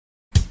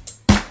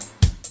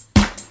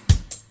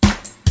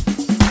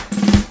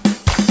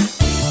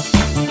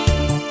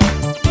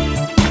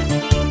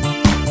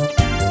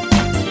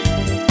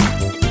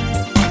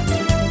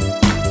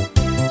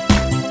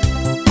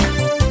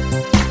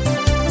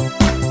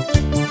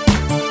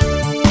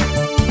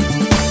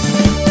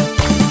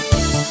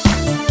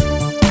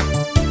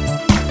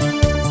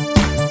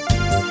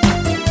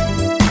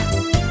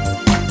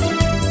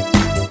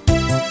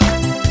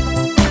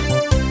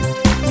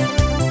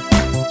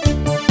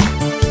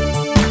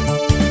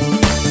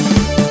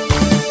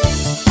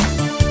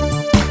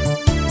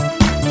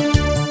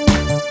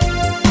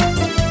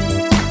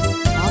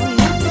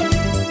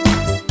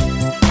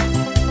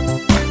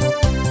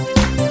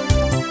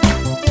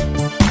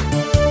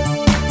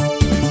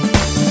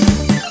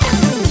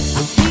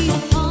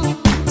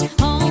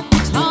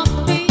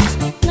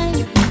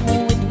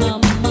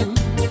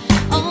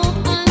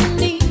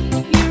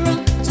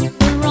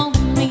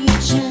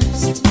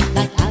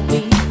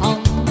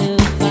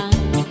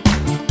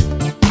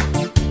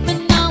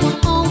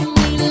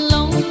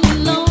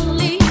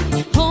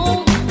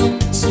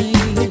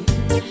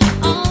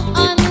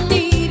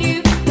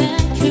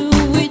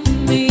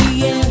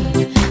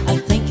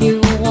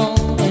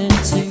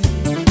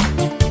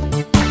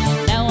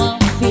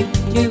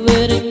you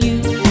with a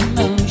new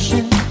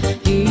emotion,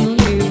 heal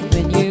you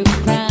when you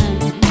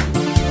cry.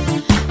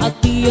 I'll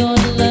be your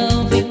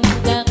loving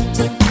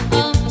captain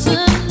of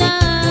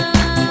tonight.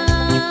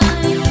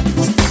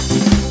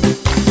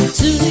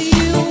 Do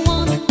you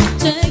wanna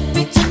take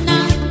me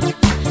tonight?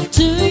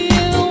 Do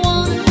you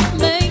wanna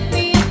make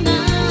me a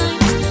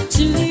night?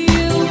 Do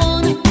you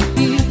wanna,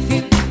 if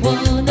you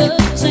wanna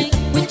take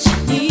what you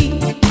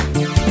need?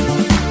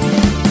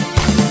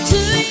 Do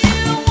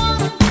you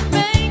wanna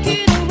make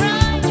it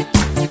alright?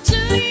 Do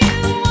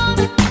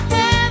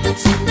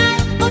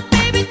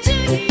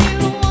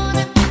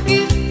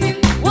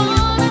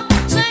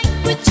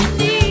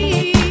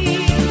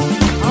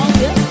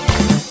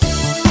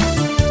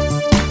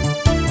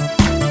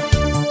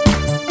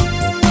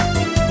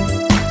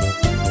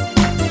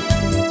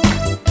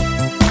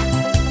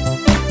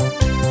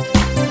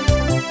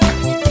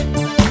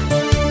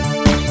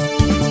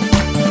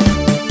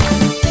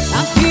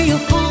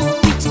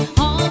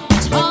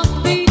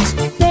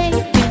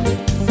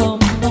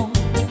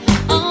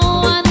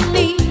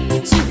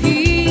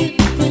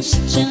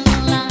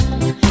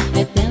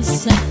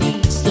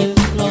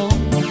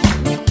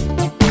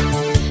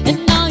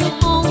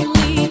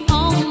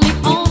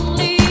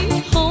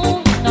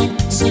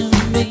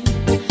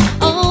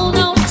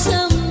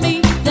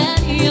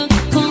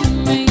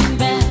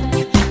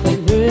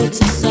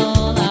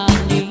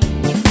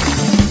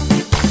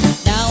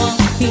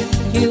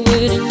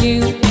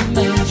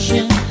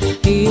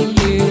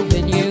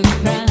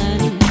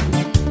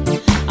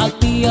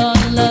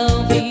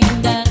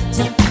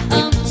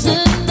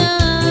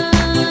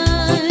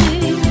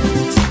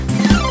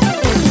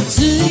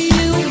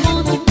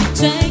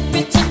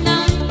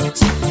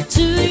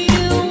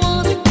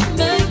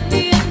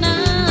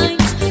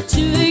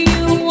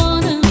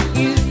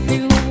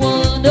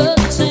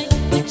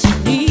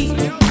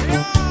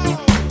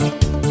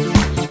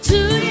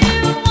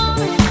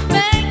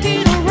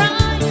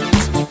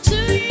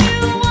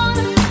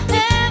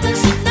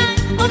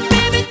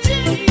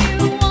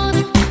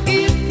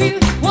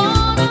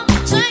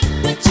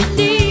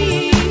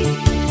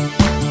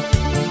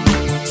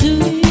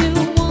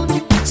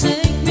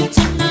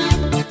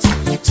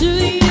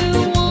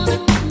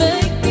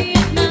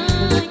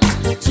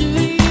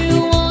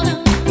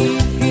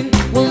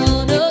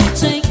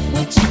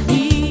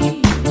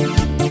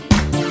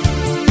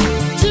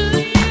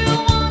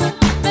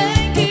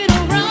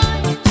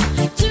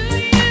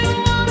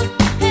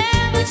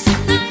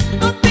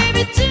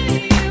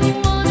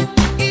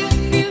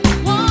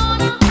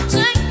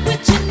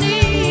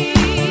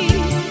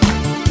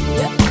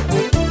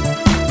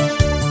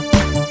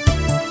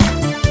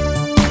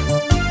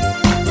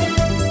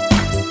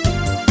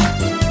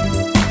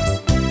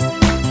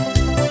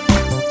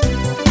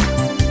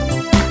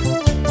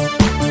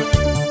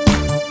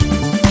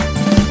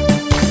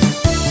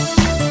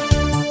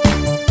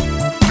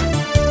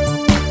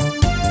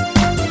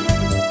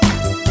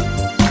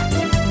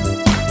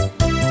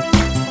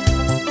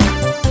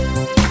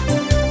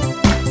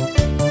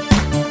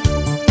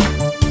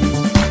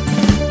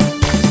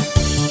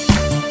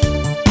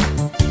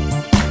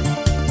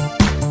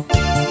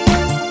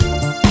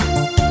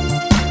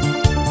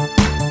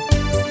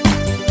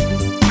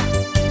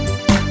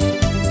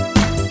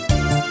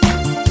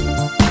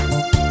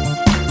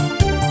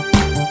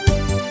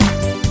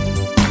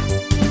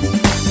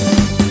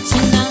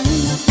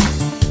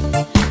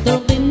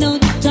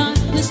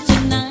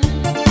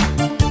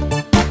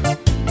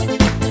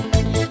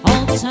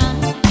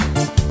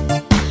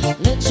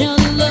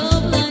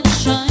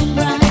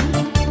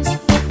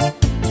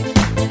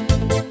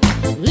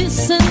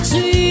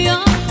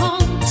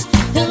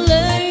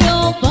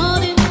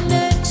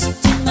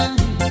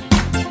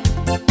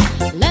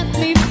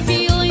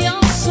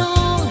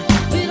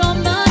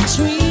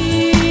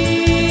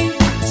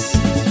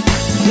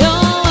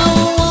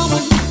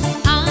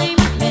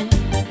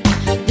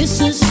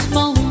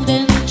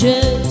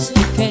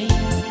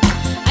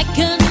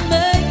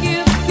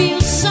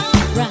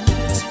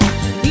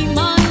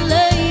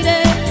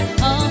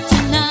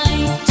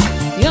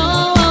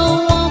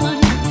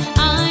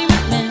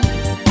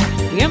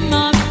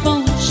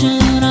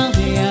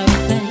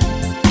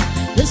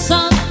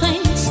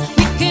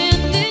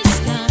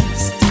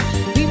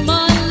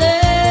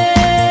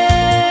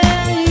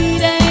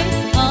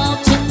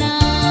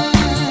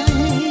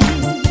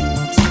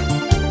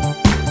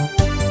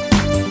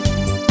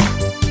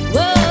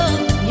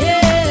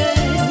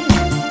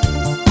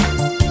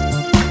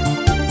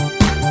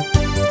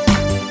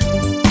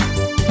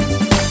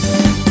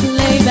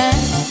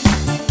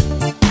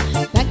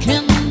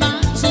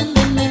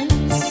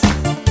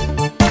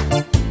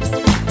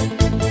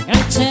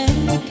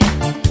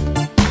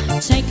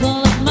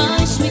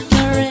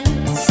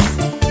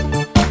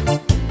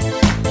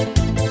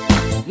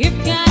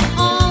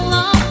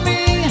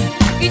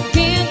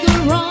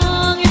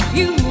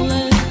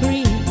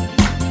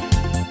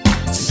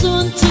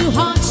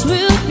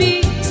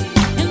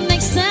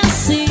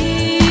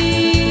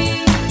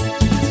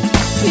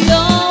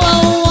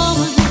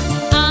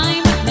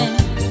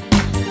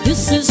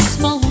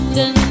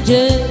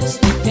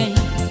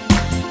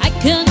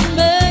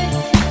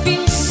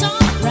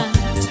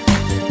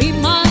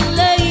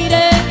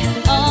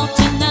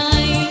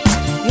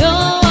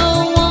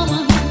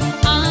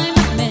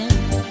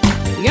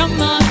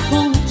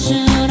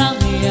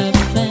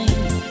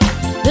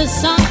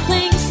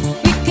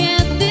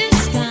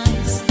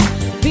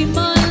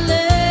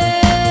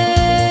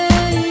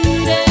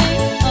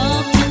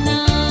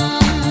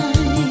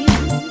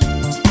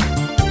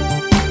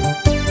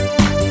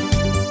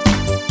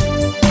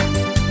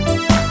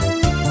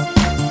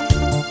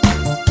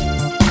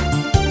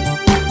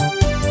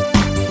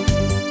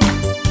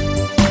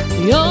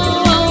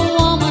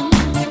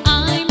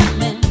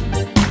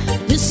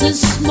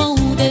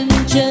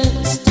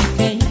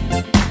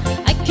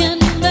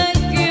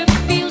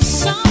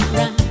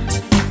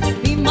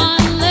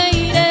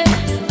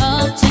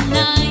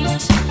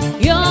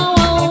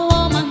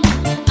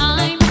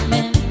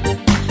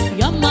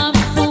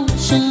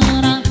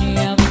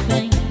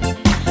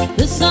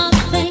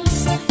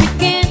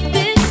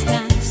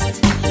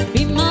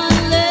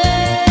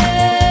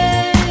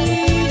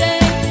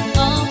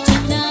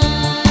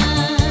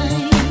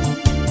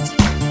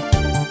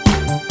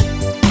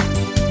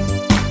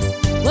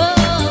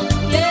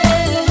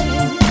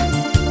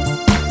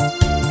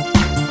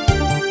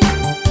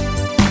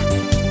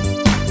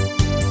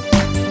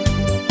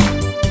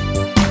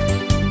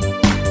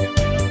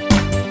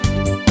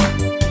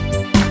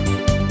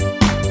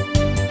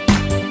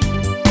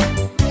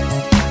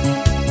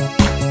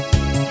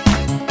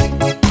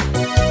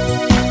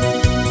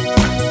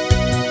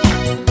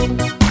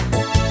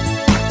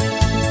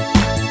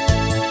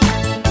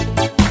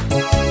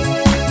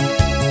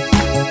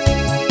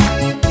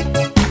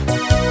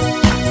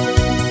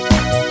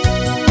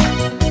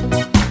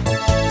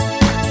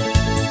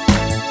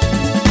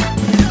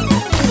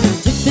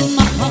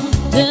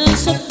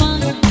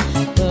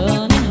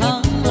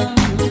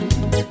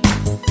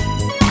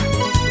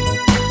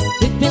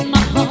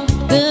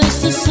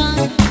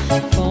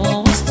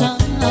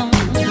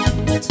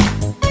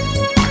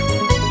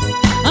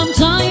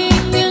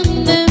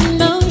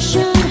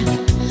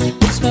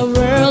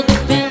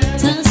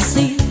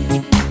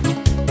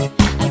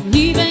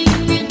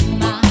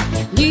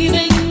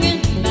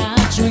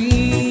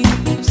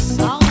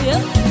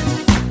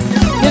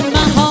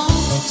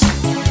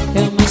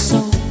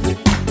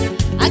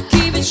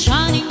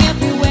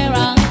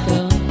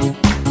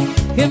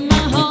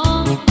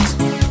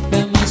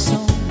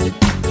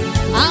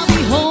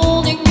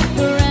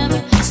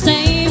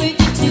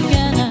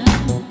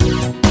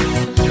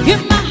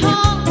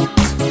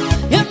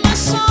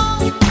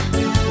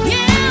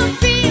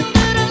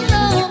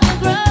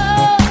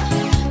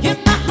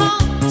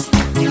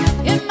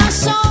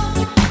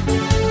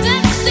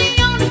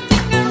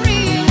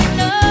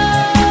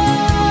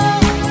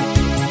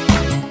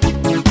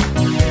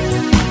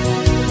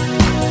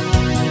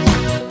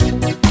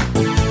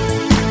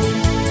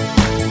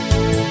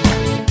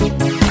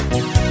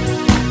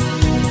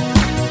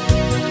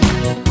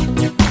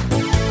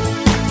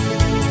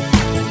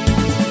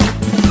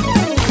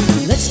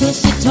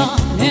guitar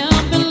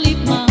and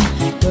believe my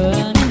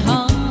burning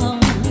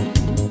heart.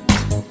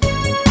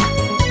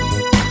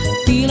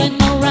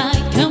 Feeling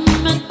alright, come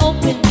and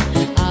open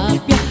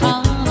up your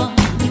heart.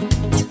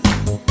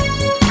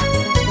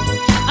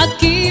 I'll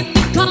keep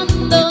the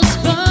candles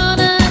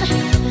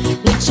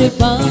burning, let your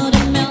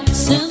body melt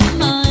in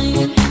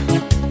mine.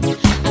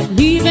 I'm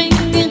leaving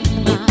in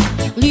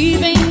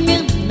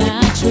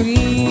my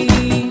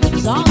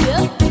dreams. Oh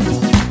yeah.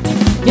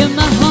 In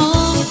my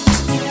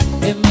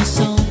heart, in my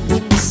soul,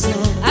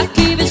 I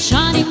keep it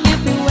shining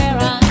everywhere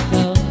I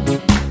go.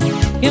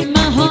 In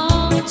my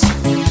heart,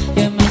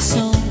 in my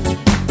soul,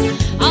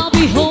 I'll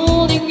be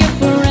holding you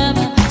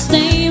forever,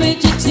 stay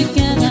with you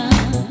together.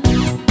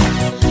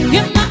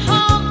 In my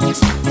heart,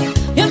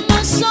 in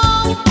my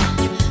soul,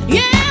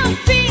 yeah, I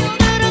feel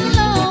that our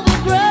love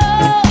will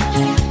grow.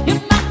 In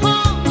my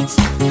heart,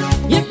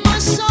 in my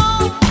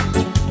soul,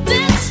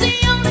 that's the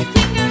only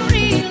thing I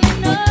really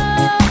know.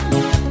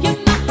 In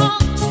my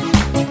heart,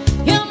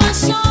 in my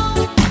soul,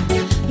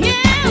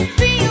 yeah, I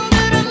feel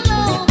that our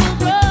love will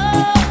grow.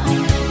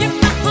 In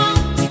my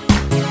heart,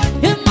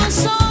 in my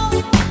soul,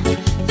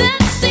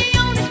 that's the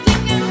only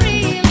thing I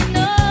really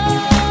know.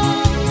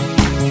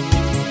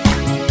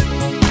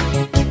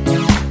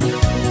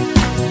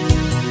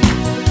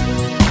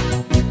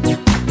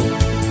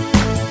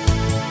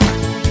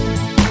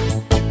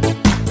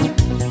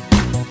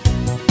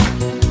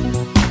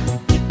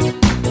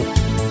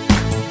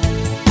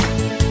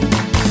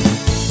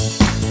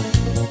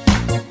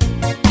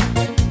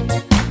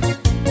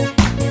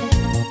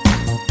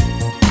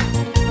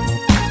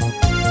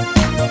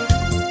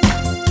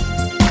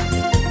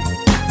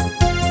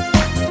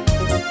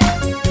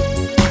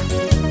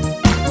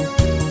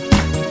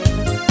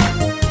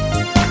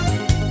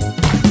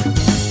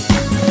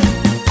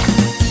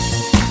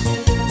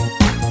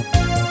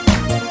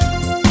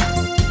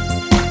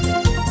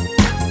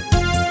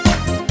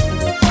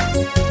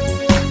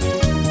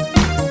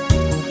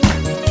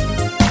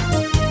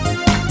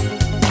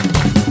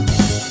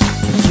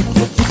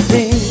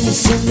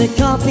 Things in the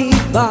coffee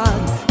bar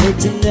that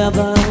you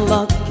never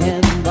look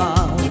and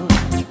bar.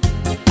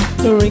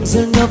 The rings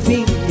on your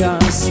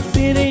fingers,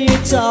 spinning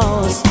your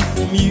toes,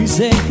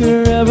 music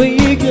wherever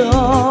you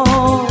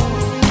go.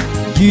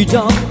 You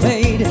don't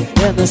fade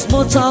in the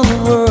small town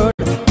world,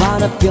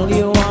 but I feel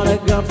you want a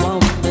girl from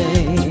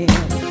me.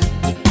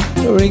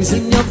 The rings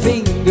in your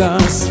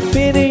fingers,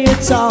 spinning your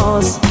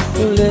toes,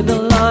 a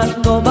little like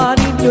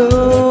nobody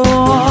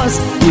knows.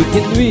 You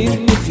can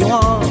win if you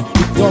want.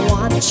 Go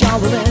on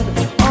traveling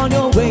on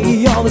your way,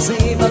 you always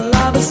say, but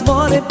love is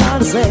more than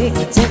to say.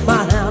 Take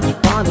my hand,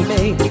 follow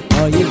me,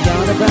 or you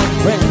got a bad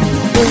friend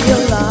in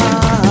your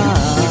life.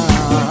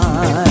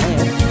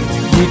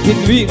 You can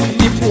win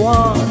if you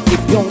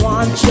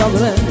want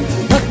traveling,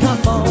 but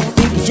come on,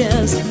 take a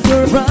chance.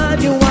 You're a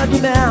bride, you want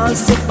your man.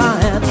 Take my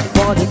hand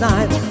for the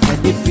night, and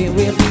you feel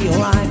we'll be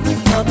alright.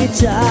 Love you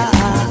tight.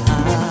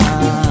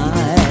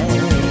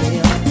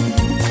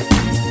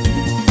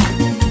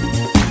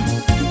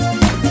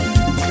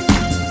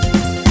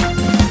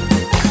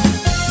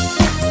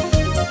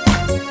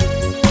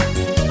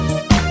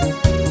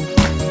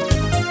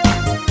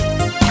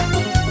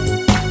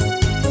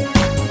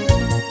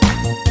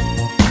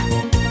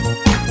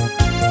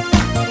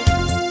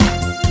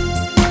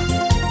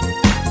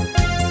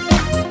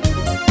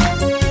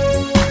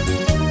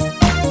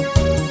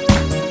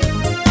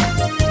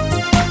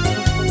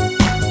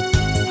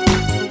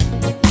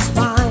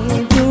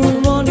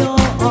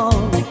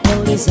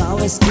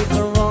 Always keep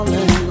on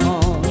rolling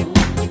on.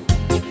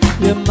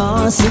 You're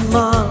miles and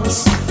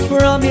miles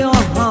from your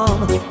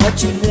home,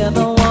 but you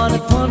never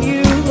wanted from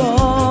you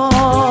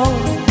wrong.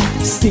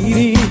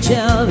 Steady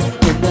jump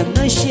in the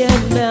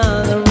nation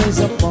now. There is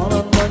a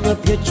bottom on your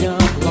future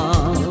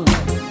plan.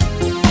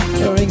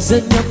 The rings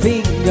on your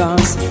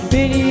fingers,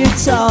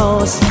 beneath your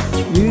toes,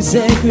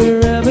 music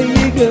wherever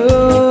you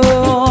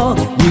go.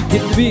 You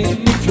can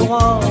win if you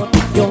want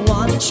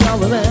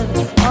traveling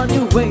on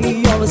your way,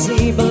 you always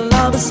see, but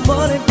love is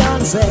more than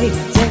to say.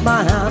 Take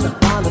my hand and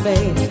follow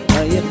me,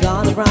 or you've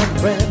got a bright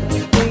friend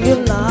in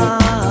your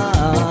life.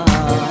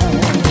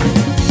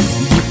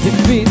 You can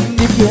win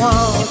if you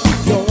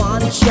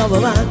want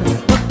traveling,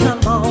 but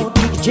come on,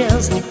 take a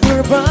chance. You're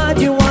a bride,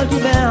 you want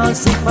your man.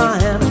 Take my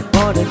hand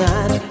for the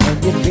night,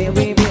 and you feel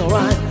we'll be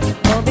alright.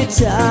 Hold me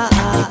tight.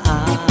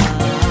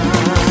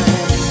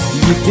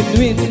 You can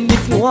win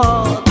if you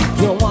want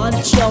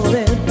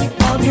traveling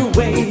on your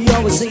way, you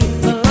always see.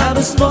 Love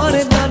is more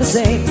than to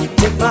say.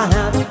 Take my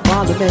hand,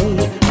 follow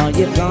me, or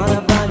you're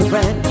gonna find a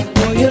friend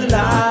for your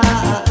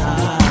life.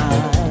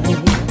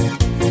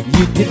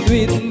 You can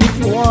win if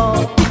you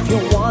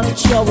want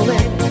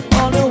traveling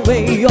on the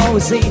way, you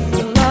always see.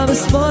 Love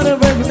is more than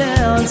right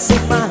now.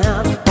 Take my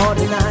hand for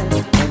the night,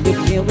 and you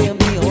feel we'll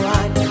be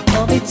alright.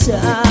 Hold me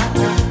tight.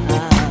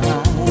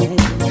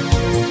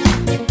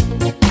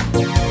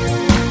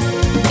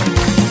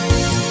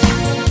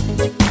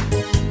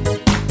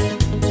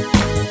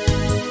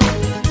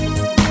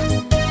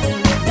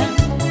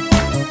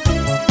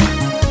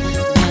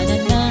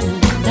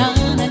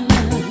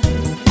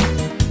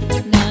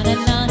 Na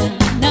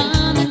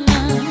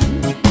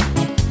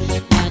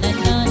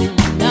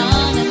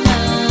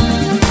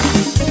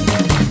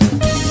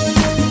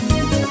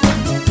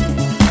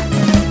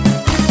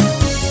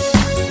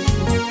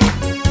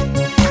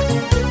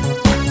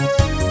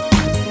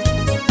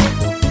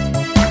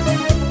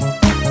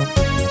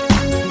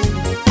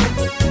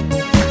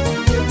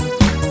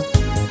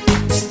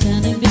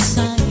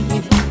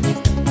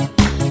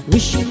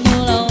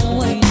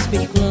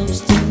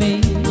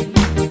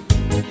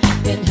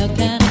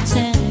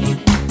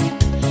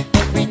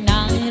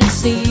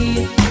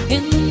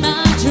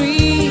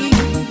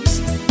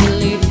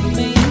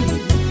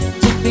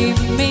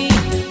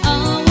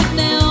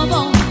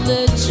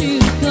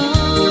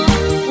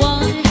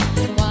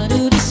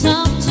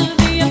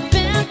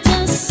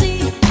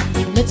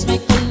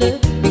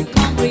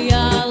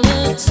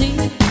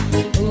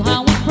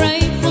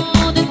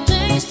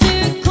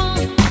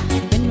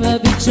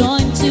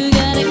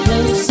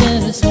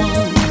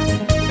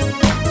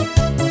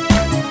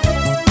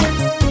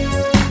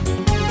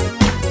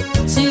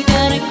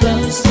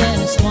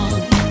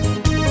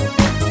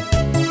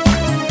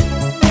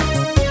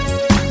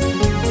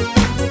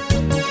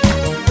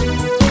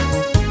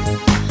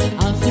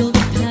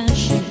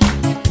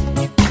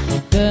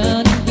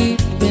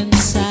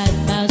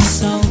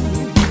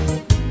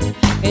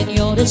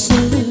the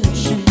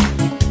solution.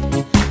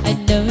 I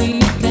know you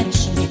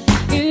catch me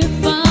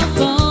if I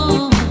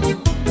fall.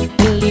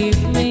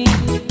 Believe me,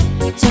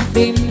 to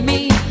be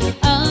me,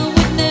 I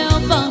would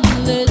never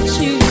let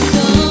you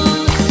go.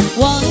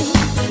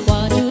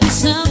 Why do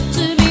this have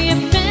to be a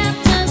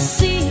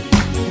fantasy?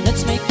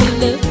 Let's make the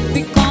love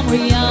become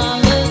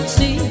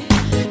reality.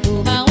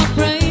 Oh, how I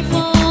pray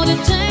for the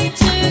day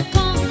to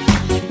come,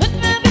 but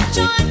maybe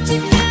try to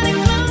get it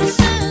close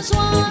as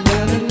one.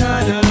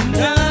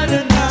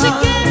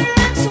 Together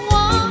as one.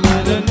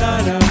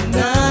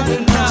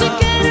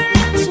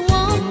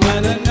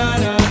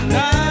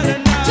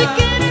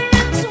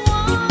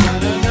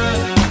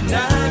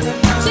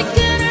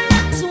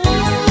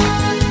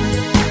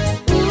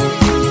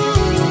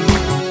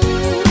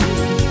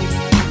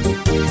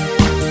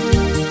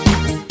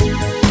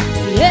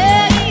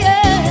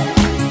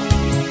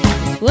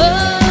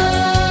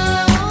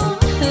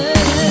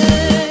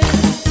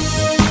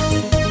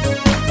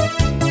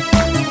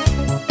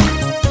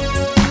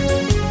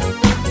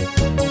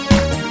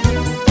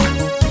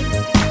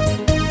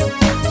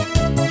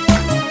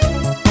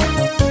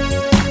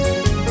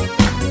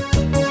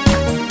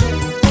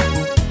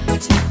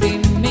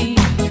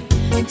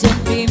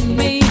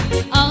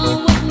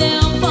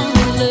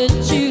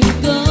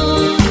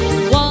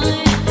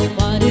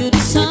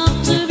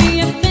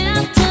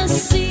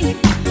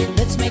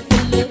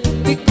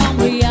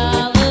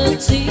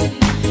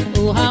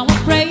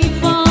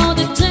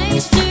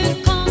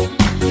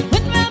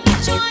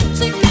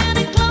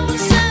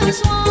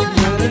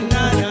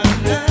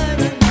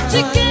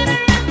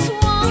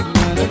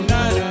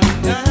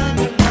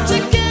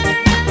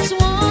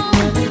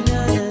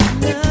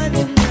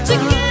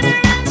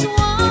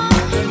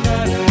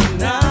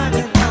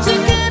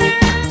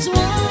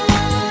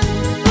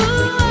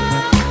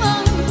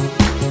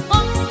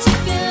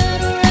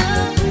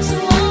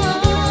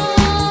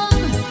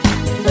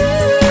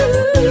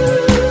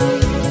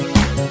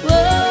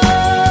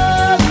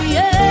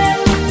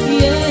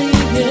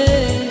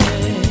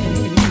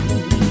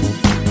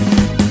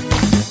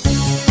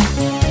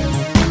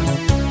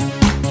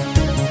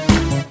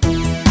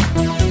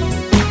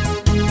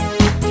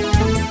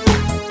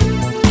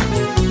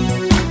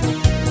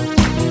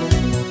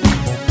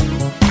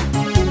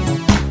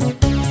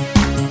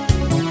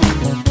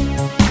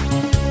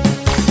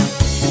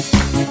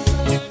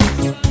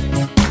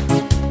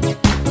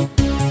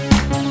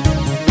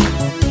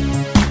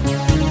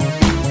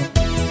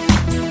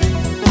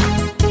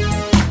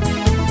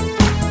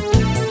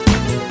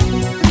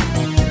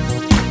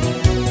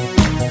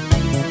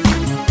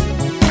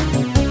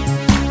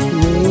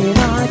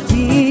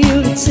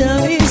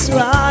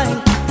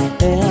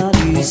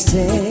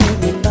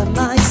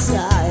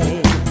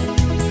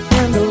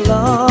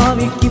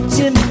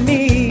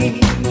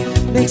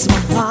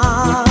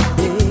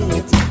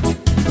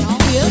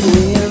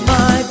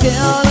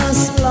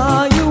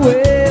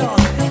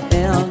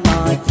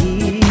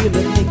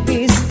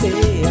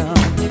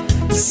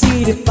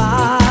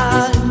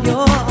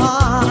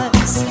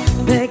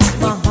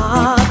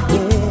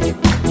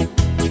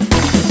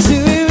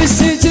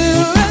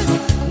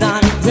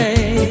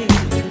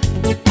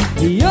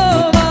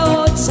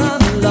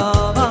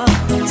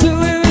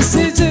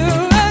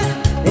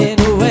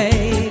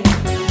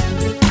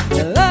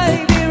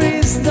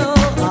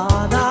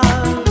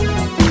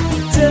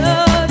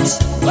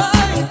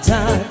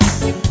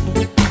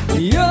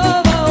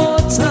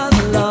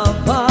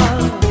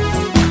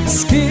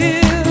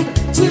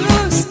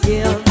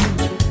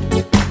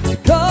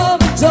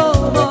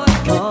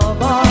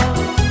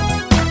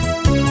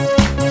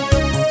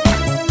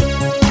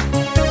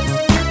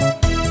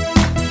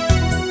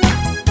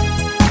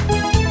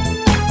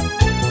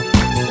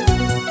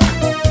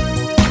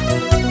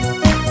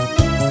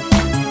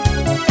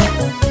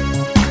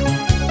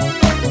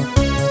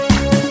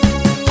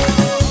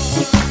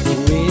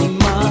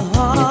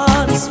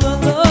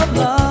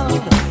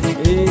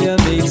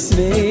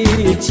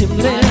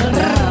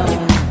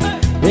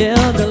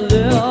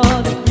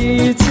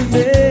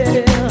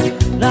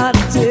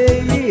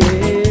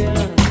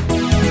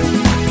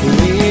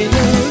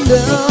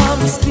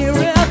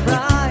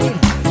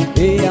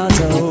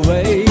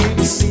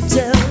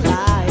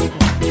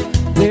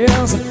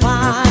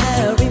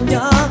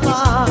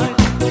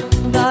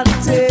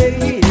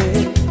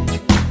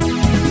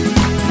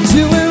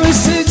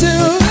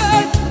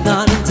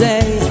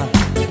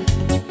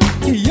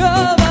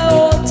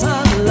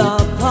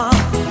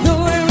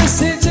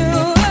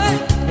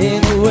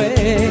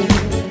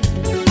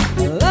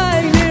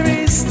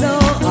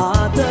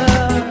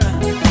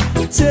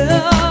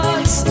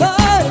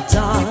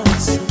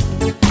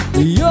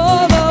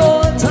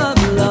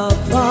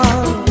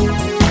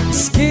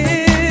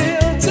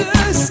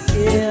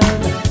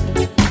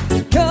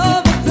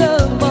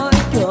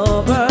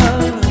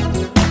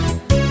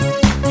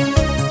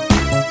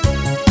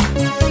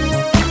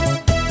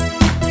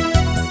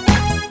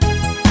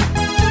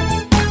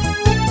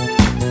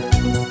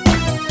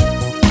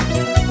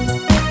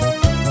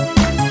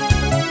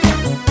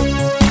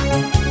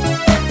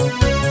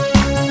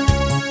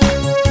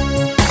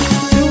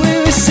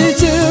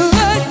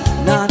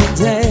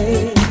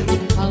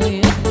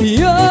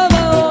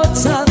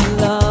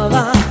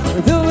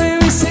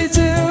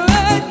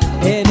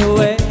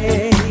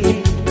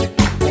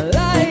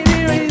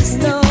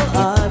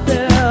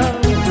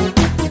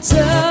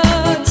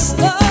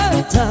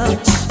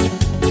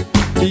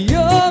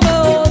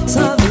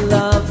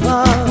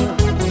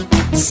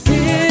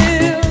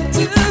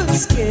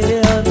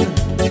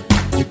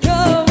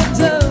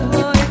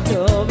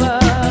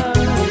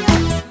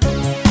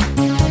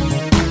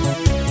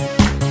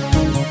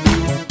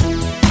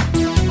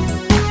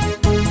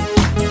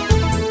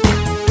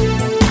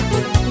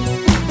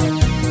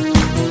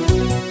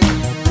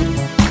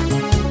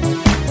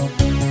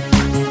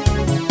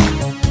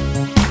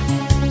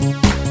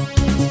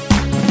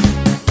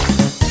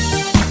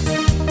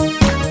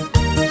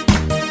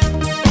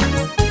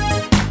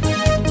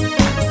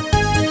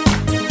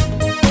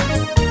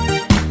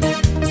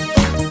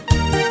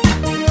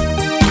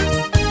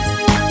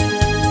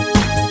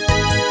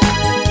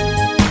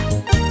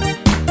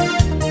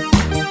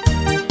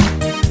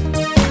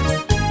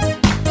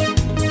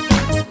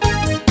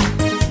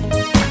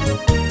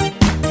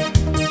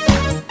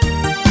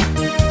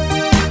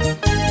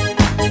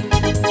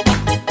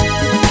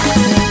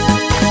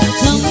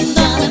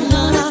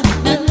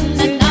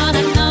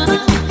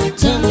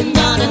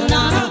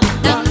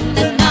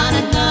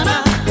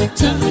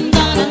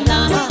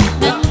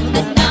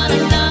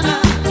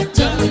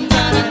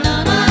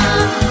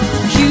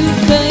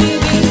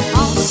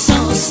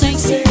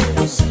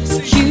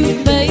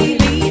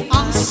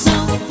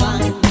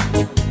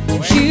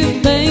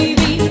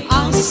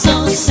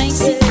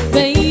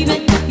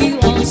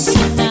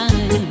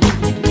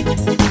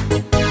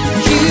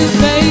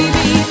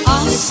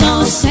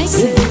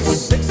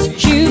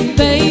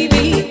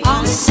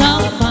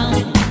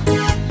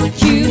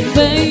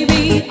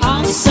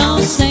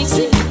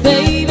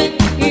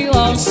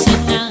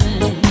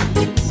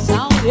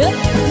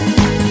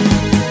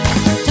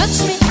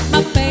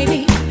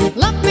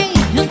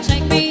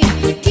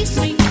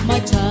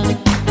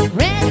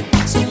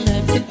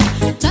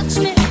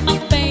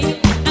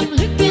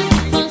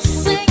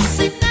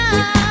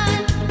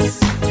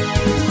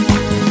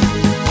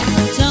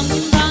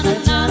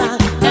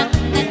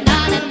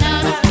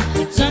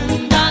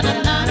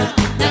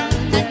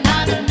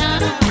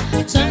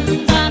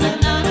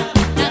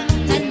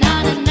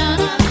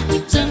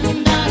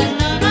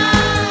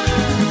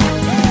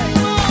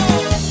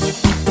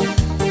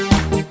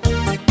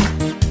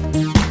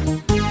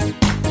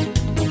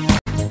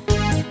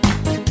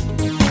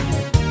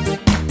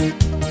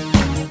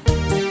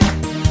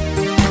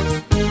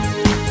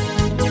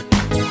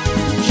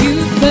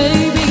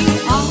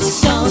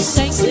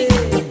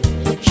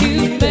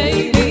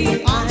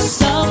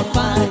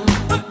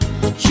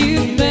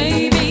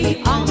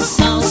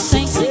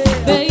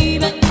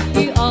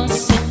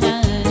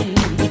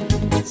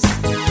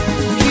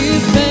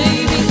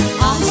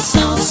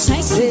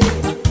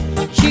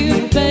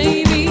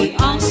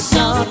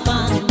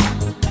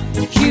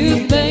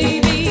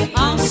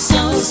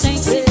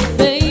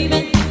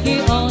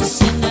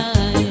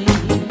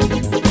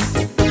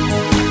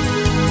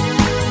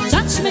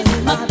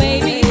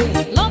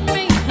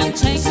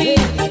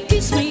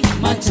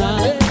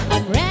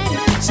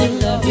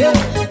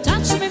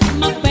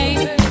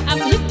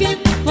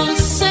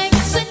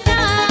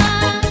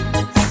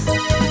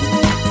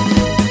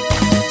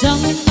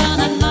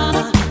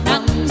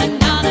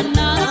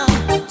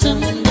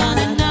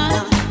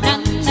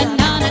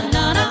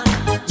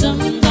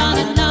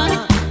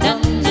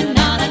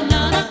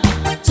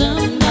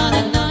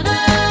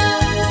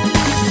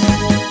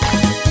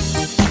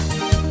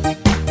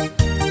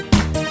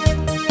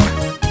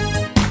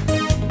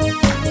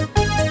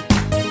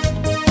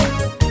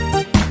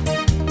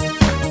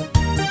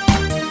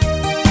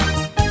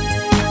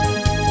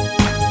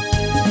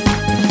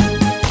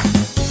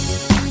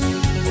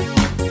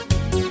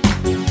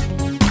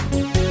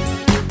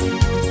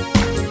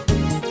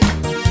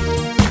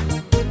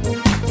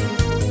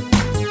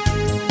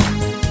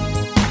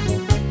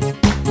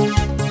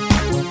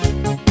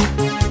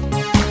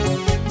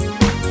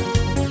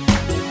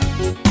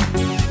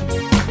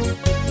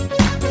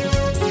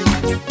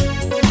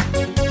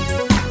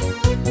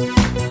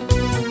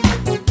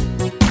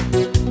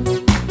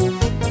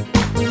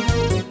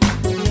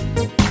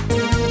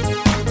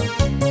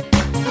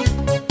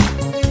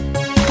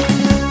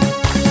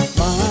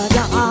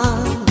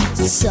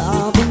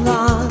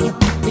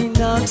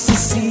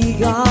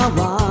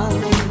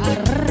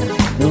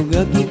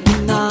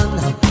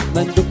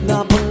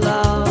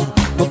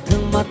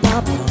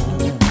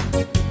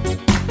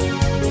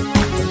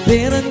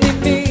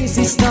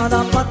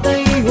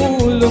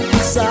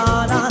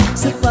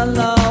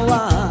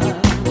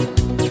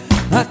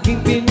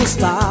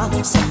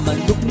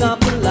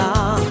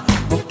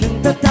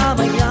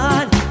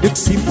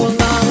 Nagsimula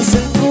ang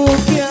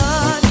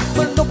sandugyan,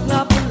 manok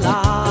na pula,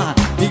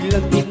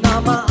 biglang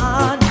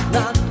tinamaan,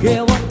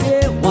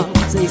 nagkewang-kewang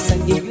sa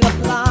isang iglap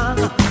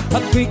lang.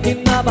 Ako'y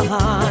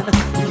kinabahan,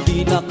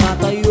 hindi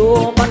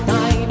nakatayo,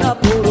 patay na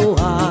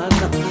puruhan.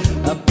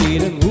 Ang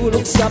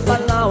pinanghulog sa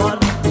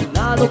Palawan,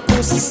 pinalo ko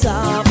sa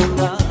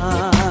sabungan.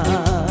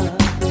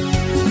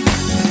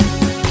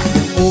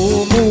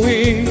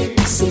 Umuwi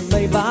sa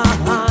may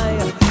bahay,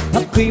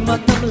 ako'y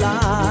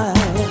matamlay.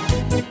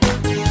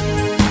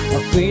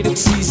 Ako'y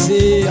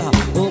nagsisi,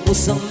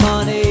 ubos ang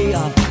money,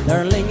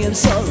 darling, I'm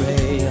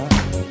sorry.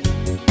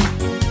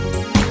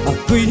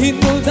 Ako'y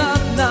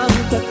hinuldak ng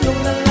tatlong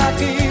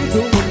lalaki,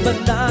 doon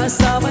banda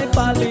sa may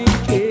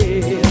palengke.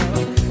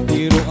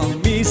 Pero ang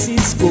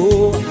misis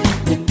ko,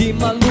 hindi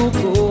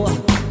maluko,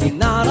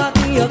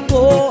 inarati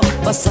ako,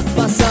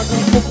 basak-basak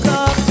ang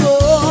mukha ko.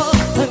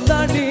 Ang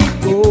nani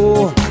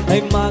ko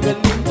ay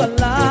magaling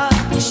pala,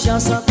 siya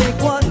sa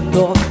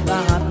taekwondo,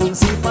 lahat ng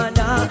sipa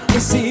niya ay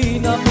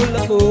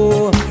sinabula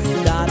ko.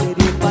 Dati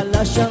rin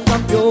pala siyang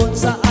kampiyon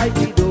sa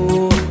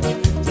Aikido.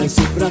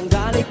 Sa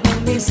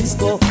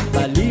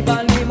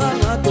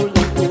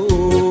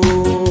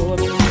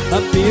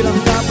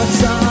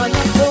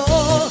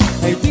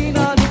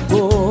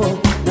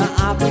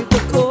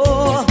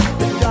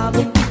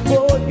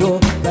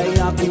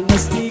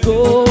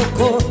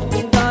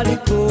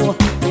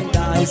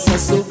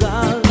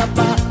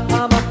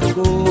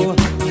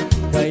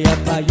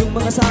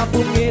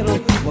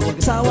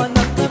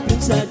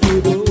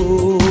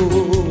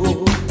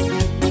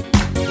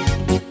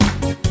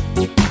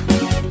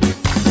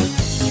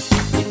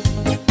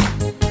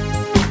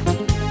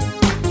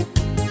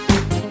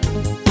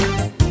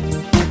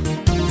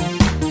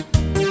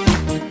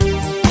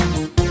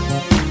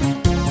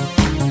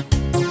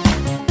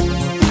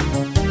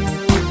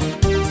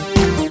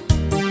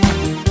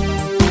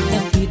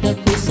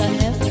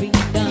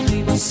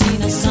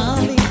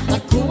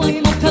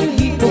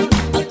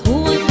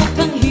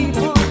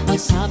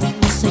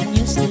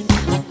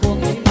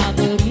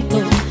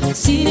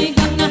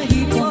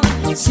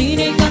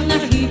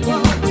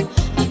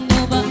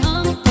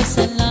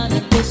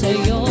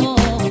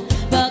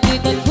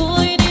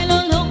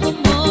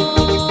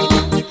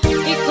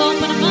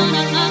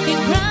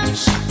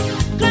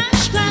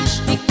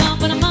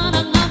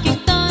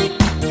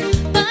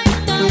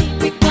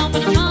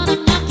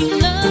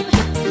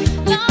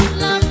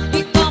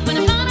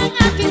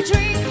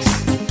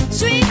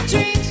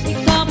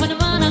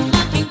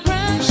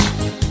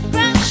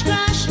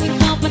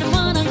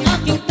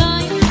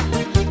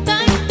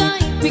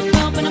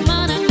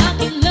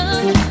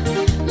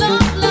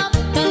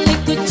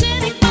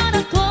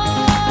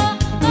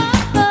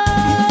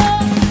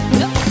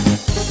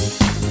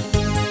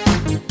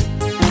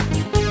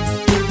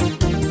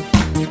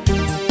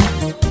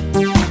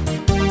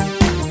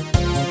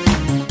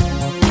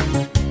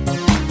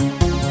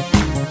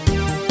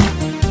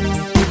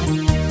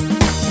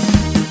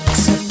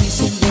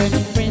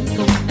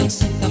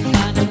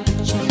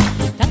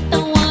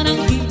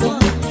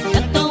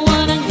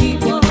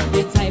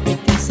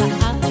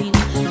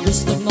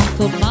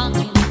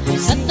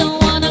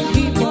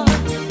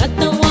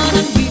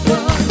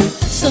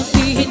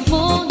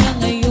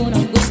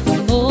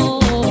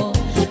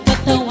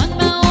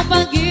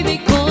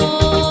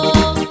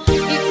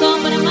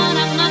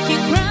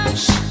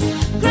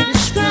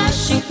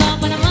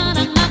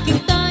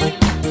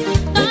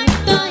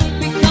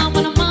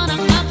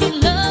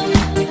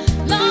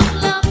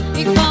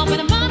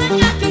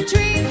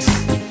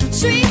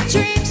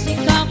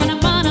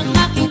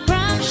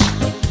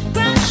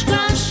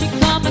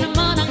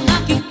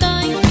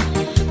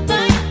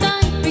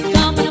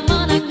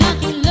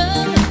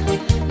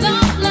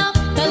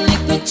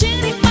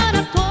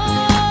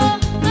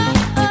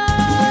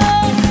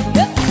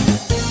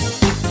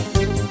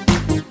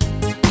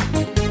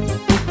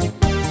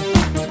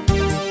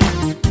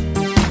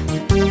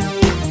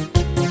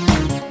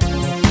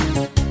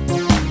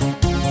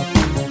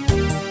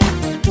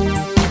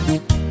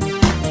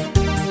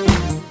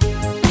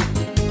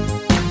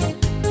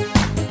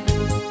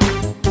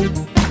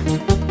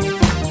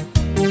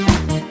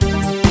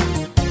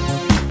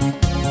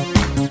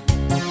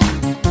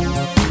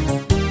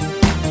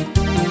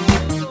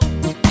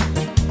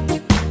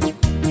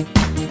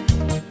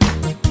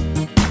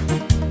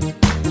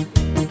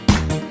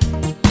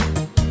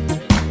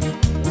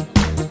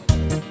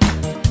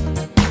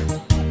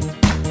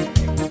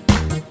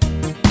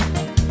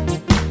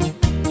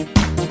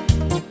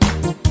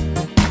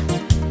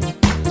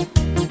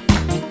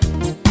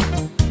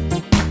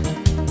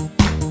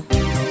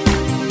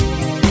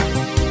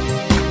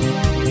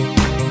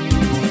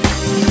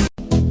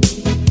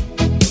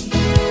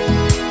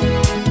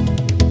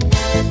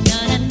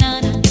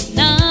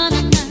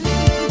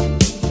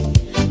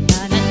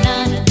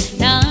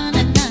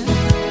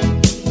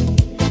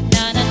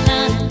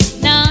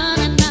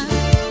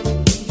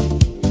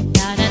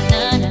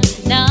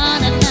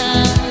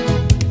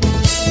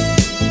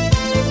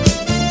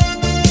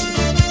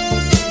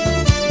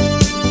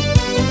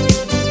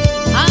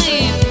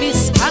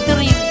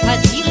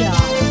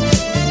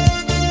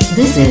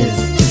This is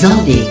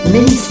Zaldi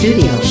Mini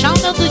Studio.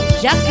 Shout out to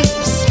Jackie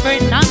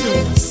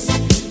Fernandez,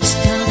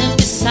 standing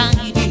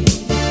beside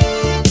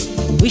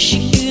you,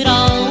 wishing you'd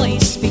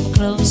always be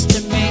close to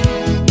me.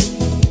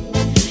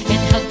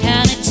 And how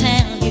can I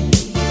tell you,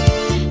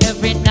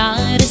 every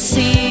night I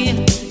see you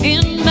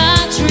in my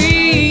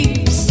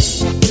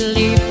dreams.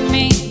 Believe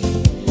me,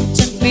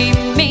 to be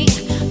me,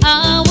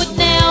 I would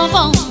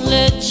never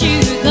let you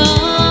go.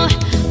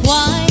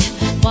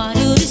 Why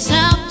do this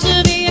have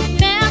to be a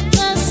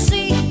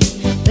fantasy?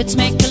 Let's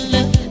make a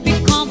love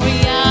become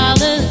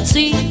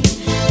reality.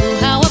 Oh,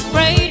 how I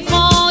prayed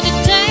for the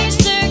days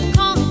to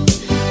come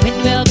when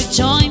we'll be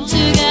joined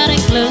together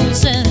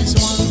close as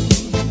one.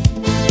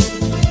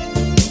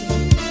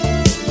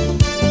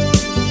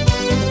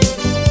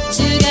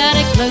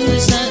 Together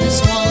close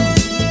as one.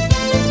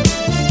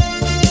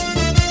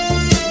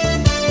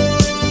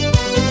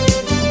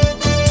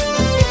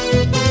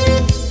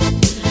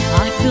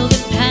 I feel the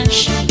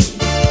passion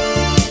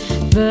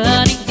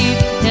burning deep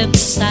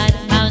inside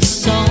my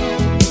soul,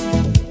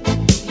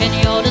 and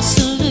you're the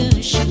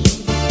solution.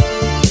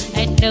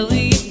 I know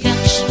you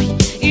catch me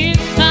if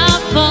I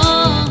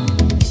fall.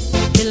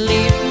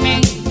 Believe me,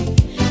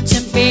 to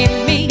be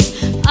me,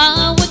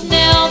 I would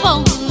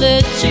never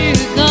let you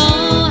go.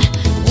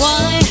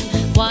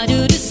 Why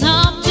do this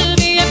have to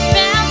be a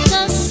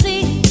fantasy?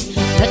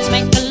 Let's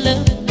make the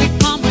love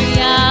become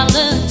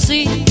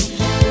reality.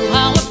 Oh,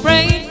 how I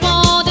prayed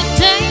for the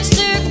days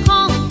to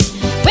come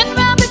when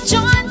we'll be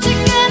joined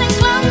together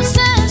close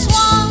as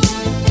one.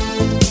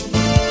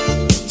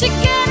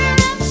 Together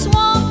as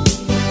one.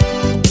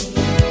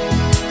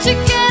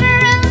 Together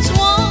as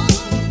one.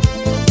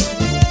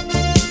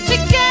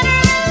 Together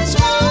as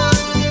one.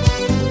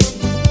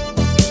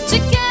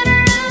 Together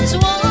as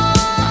one.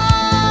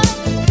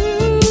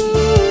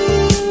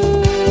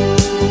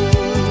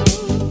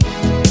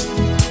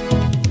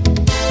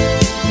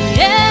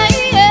 Yeah,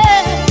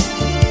 yeah.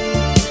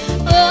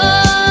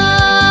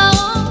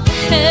 Oh,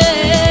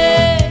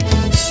 hey.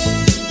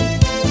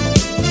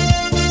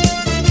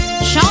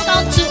 Shout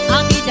out to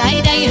Aki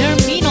Daidai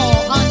Hermino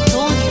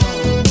Antonio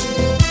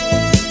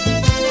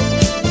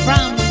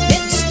from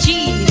Vince G.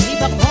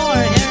 Libacor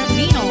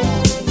Hermino.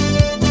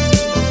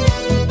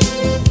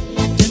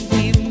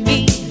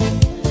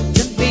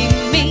 Don't be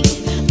me,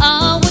 I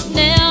would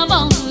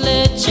never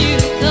let you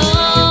go.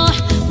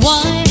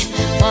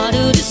 Why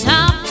do this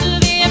have to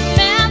be a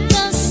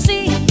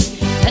fantasy?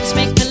 Let's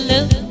make the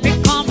love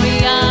become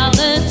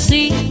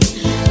reality.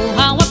 Oh,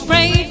 how I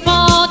prayed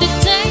for the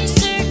days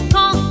to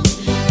come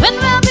when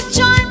we'll be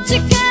joined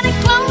together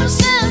close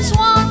as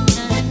one.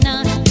 Na,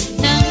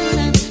 na,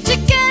 na,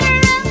 together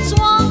as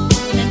one.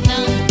 Na, na,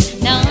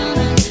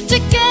 na,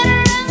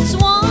 together as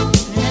one.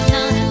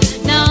 Na,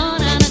 na,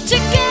 na,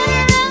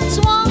 together as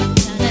one.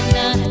 Na,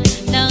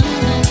 na, na,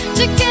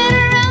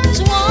 together as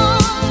one.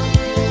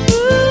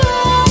 Ooh,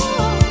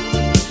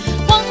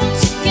 one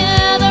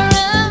together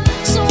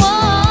as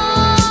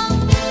one.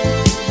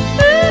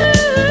 Ooh,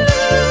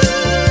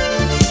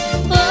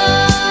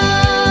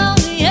 oh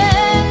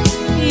yeah,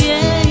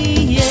 yeah,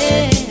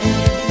 yeah.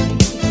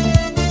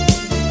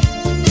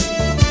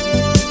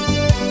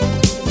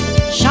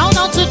 Shout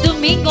out to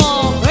Domingo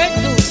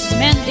Bertus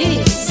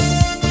Mendes.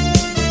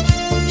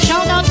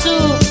 Shout out to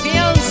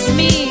Feels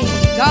Me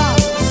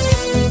Gus.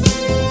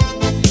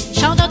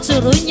 Shout out to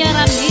Runya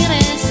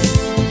Ramirez.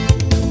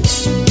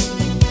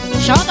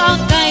 Shout out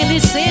kay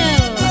Lisel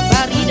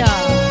Barida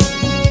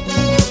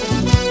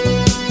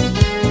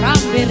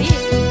from Berit.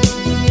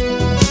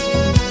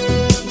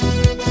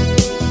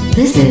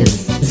 This is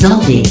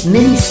Zaldi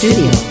Mini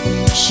Studio.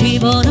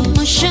 Shibora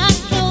Mashup,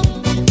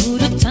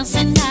 Burutan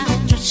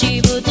Senatra,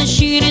 Shibuta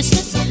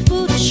Shirisas,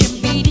 Buddha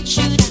Shimbidi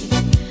Chuda,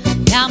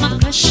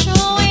 Yamakasho,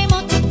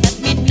 Emoto, that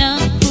me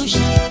not push,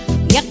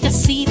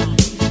 Yakasiba,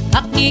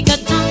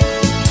 Akigatan,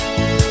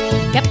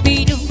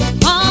 Capidu,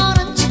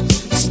 Orange,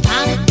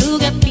 started to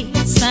get beat,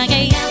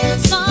 Sagaya,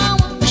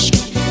 someone,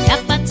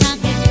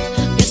 Yapatake,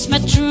 it's my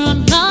true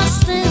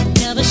lost and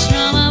never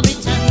show a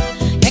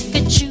return.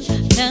 Yakachu,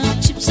 now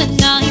chips and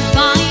now you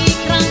buy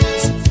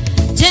grants.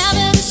 Tell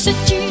se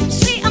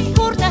gypsy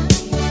ancora,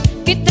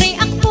 che tre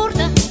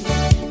ancora,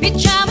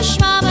 picciava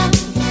schmava,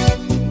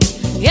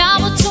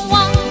 yava to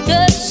one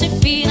good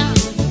sipina,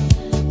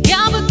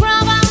 yava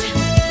grava,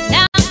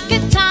 now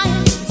get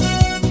tired.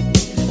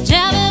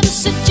 Tell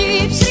se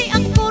gypsy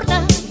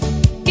ancora,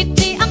 che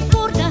tre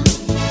ancora,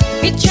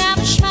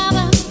 picciava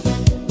schmava,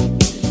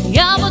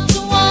 yava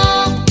to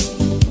one,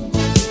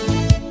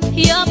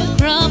 yava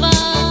grava.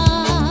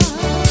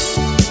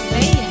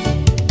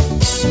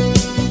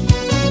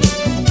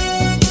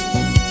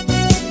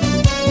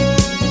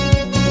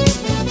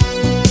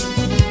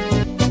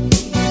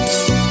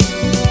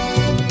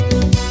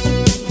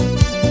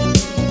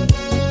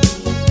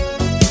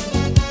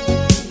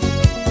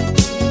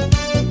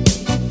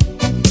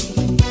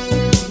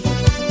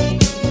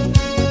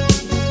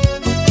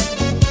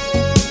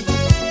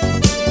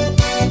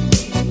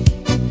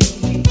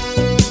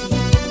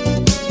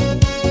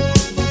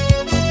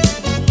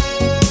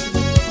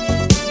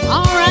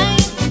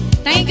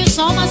 Thank you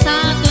so much.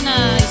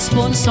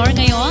 sponsor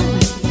ngayon.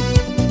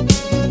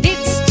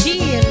 It's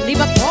G.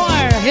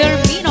 Libacor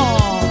Hermino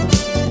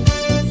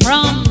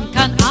from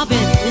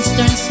Canabit,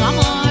 Eastern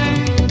Samar.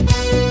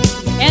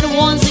 And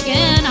once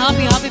again,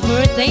 happy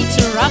birthday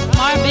to Rock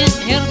Marvin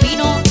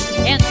Hermino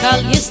and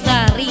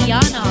Calista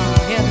Rihanna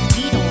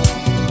Hermino.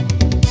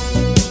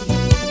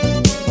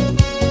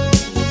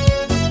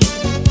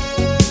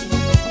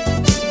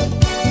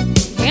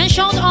 And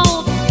shout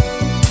out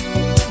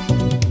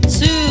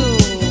to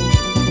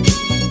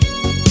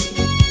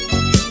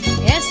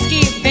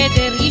SK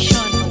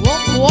Federation,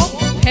 Wok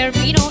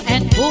Hermino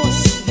and Boss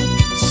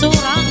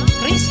Surang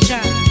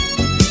Christian.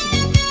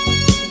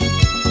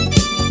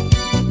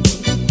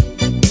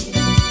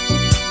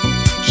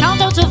 Shout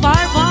out to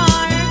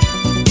Varvar.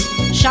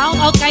 Shout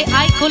out kay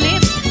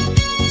Icolip,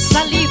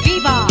 Sali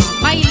Viva,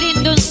 kay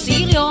Lindon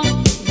Silio,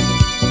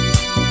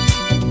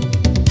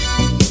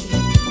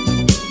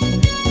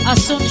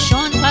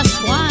 Asuncion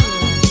Pascual.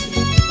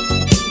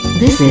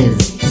 This is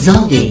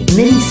Zaldi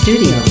Mini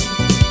Studio.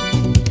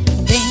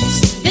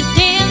 Dance the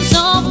dance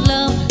of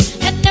love,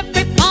 and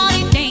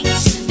everybody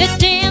dance the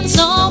dance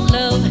of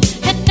love,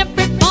 and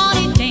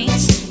everybody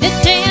dance the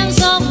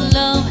dance of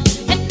love,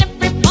 and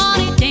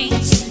everybody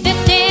dance the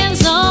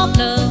dance of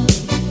love.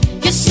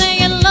 You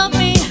say you love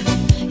me,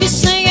 you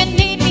say you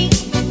need me,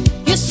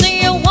 you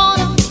say you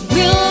wanna,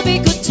 we'll be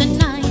good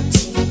tonight.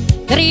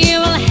 That you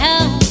will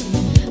have,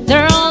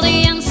 they're all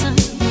the answer,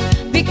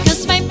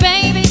 because my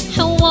baby,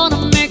 I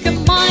wanna make her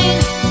mine.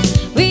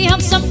 We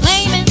have some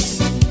playmates,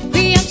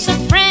 we have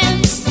some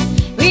friends,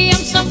 we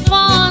have some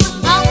fun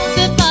out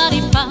the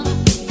body pop.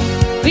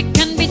 We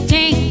can be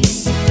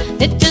dance,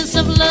 the dance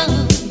of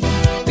love.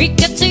 We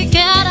get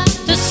together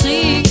to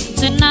sing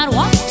tonight.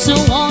 What to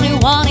want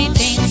it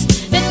dance,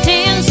 the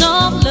dance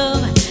of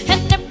love,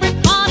 and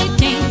everybody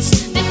dance,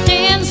 the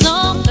dance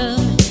of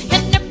love,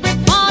 and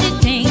everybody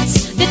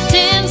dance, the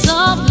dance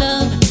of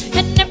love,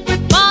 and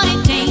everybody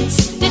dance,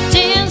 the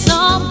dance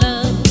of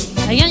love.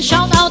 Ayan,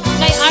 shout out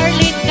kay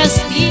Arlene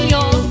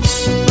Castillo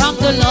from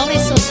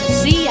Dolores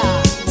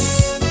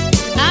Ocias.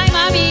 Hi,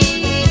 Mami.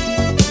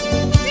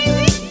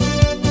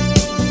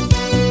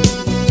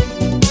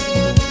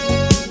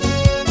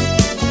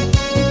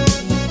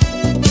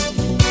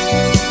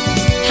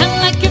 I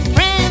like your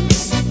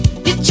friends,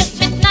 you just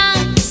be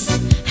nice.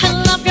 I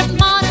love your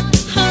mother,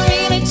 I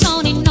really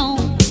don't know.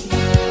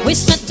 We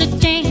start to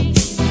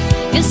dance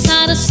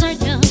inside a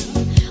circle.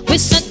 We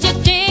start to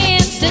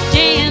dance the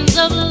dance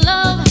of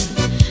love.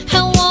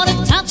 I wanna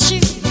touch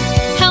you,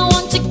 I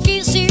want to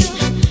kiss you,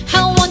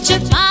 I want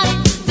your body,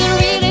 they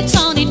really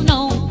don't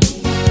know.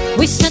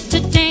 We start to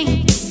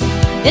dance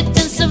the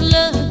dance of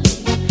love.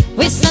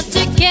 We start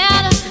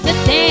together the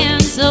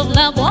dance of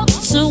love. Walk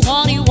to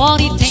what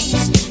it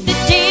dance, the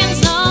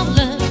dance of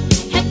love,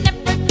 and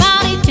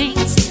everybody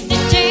dance, the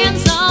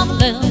dance of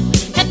love,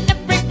 and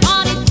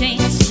everybody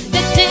dance,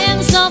 the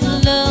dance of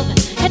love,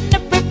 and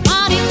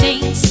everybody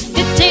dance,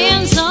 the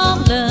dance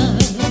of love.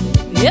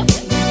 Yep.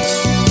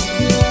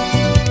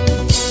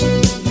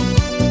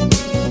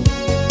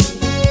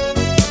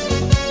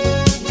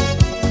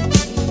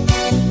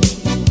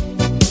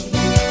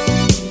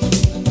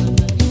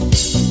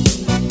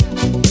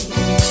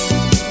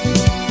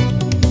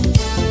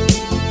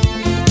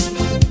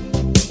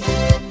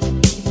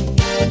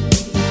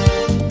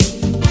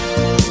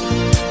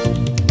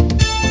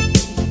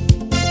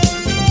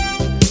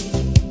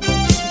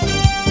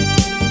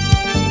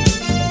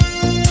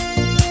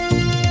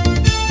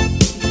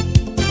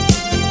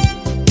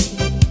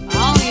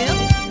 Oh, yeah.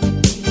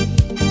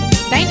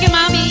 Thank you,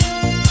 Mommy.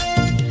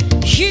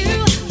 You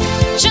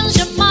change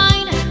your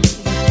mind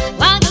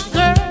like a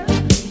girl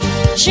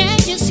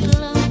changes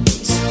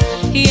clothes.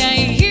 Yeah,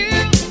 you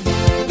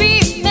be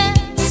a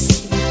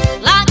mess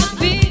like a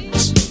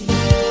bitch,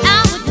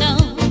 I would know.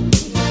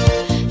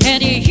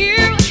 And you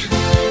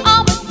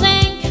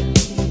overthink,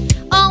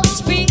 always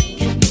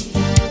speak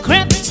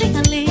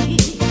cryptically.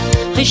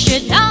 I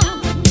should know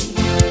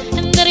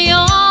that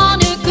you're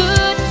no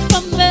good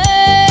for me.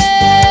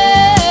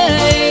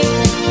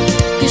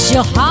 'Cause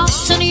your heart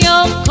and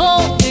your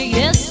cold, your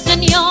yes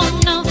and your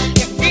no,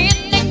 you're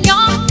in and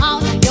you're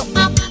out, you're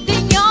up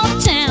and you're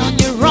down,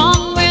 you're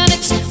wrong when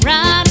it's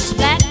right, it's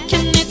black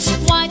and it's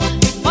white.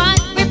 We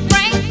fight, we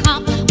break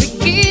up, we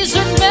kiss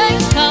and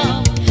make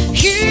up.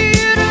 You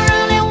don't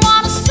really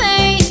wanna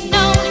say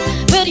no,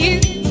 but you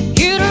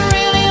don't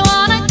really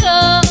wanna go.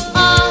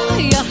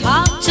 Your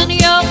heart and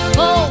your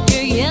cold,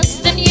 your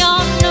yes and your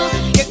no,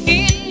 you're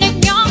in and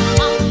you're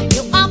out,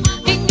 you're up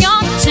and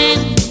you're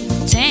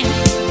down.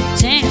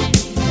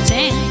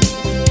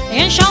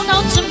 And shout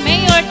out to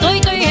Mayor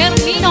Toy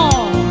Hermino.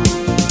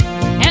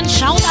 And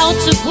shout out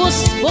to Bus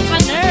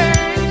Buchaner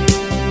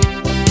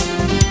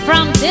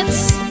from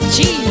this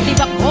G.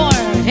 Libacor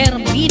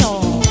Hermino.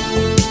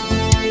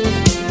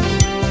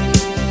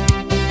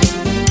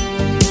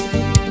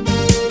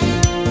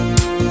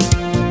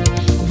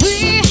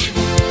 We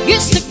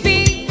used to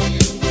be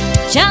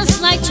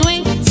just like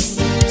twins,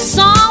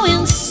 so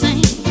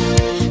insane,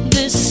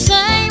 the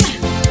same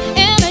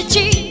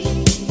energy.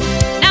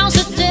 Now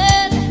so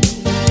dead,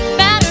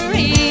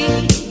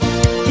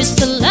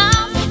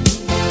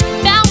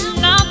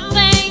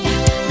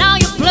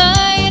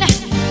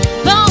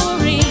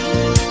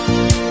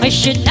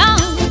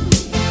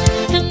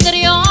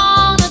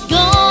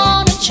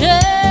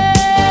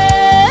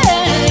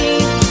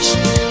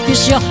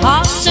 your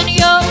heart and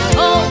your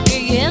cold,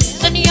 your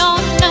yes and your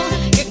no,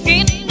 your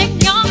in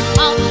and your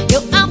out,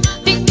 your up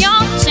and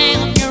your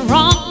down. You're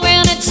wrong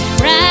when it's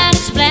red,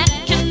 it's black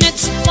and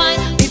it's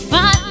white. We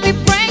fight, we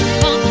break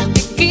on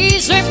the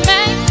keys we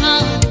make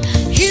on.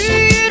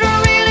 You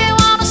don't really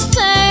wanna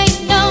stay,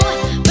 no,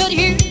 but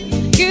you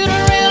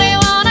don't really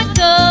wanna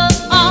go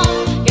on.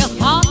 Your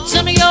heart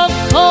and your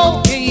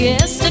cold, your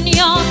yes and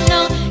your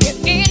no, your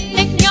in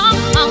and your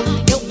out,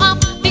 your up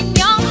and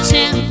your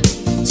down,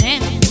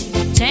 down,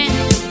 down, down,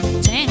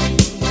 down.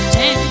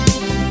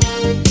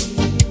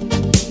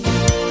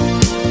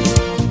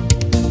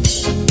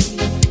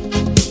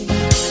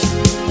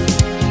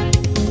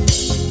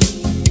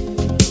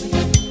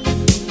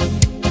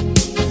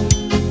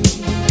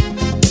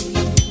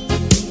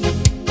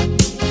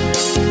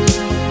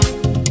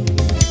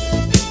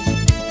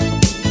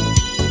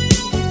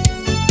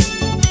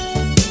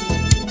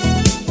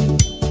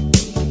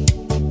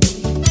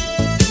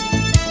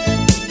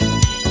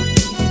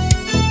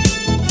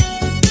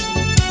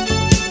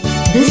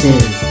 This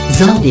is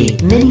Zaldi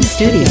Mini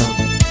Studio.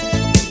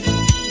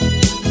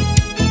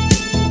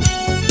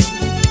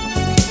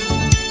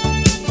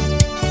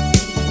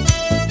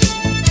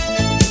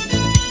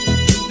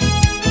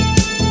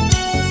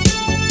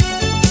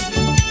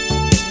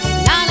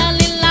 La la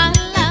li la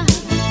la,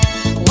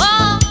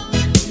 whoa.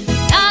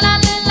 La la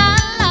li la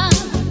la,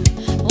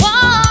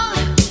 whoa.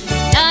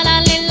 La la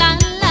li la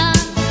la,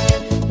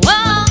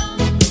 whoa.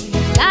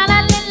 La la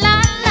li la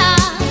la,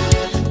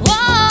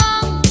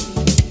 whoa.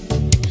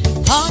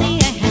 Party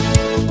ahead,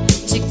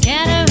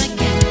 together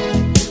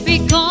again. We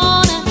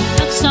gonna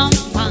have some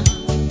fun.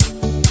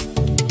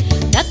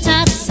 That's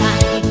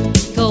outside,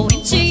 go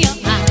into your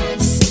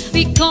eyes.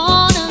 We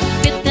gonna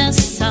get the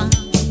sun.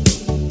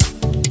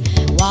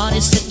 What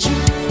is the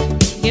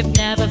truth? You've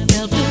never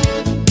felt blue.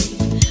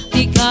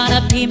 We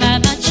gotta be my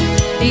macho.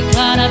 We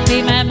gotta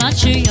be my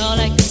macho. You're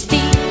like a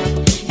steam,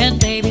 and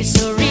baby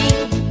so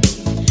real.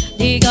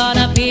 You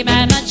gotta be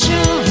my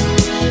macho.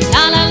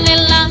 La la li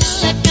la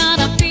la,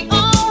 gotta be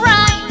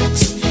alright.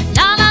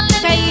 La la li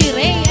kay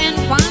Ray and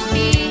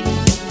Fanny.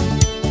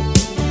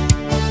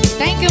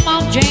 Thank you,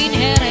 Mom Jane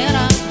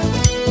Herrera.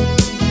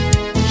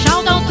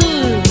 Shout out to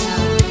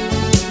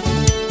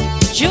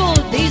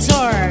Jude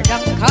Dizor,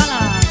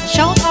 Dakalan.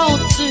 Shout out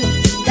to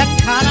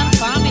Dakalan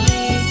family.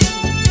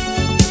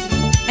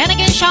 And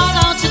again, shout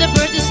out to the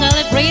birthday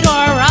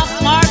celebrator, Ralph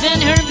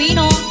Marvin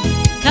Hermino,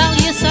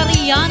 Kalia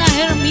Sariana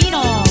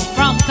Hermino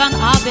from Can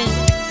Abin,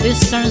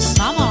 Eastern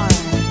Samar.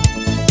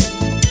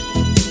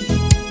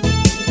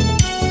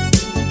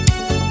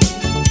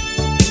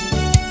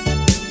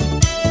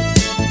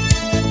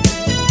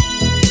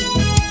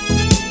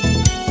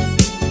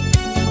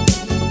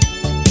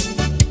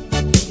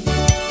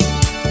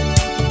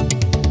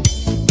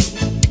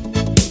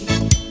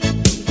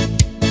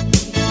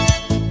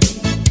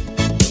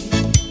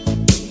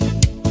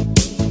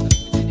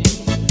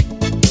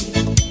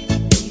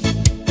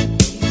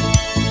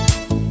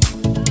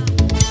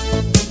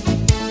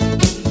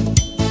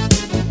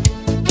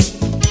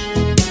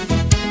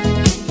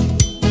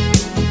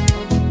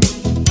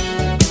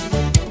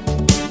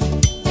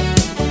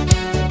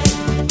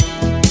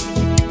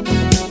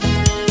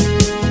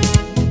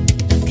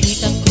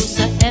 Kita ko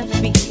sa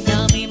FB,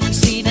 dami mong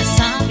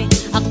sinasabi.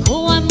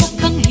 Ako ay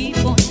mukhang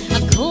hipon,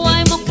 ako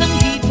ay mukhang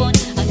hipon.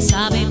 Ang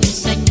sabi mo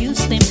sa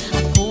newstem,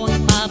 ako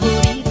ang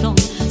paborito.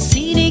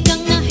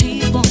 Sinigang na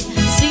hipon,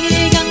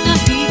 sinigang na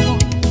hipon.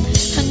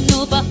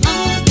 Ano ba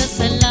ang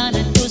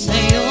kasalanan ko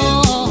sa'yo?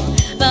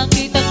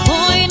 Bakit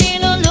ako'y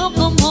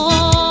niloloko mo?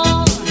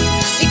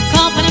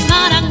 Ikaw pa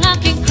naman ang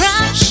aking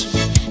crush,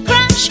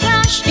 crush,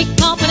 crush.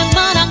 Ikaw pa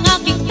naman ang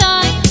aking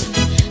type,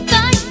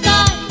 type,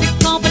 type.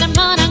 Ikaw pa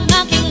naman ang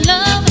aking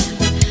love,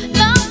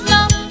 love,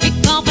 love.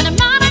 Ikaw pa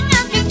naman ang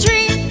aking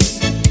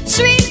dreams,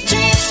 sweet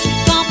dreams.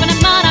 Ikaw pa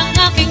naman ang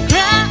aking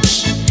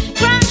crush,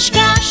 crush,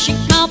 crush.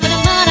 Ikaw pa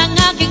naman ang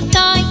aking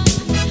type,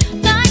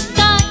 type,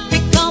 type.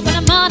 Ikaw pa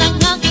naman ang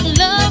aking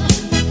love,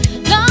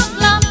 love,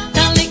 love.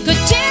 Dali ko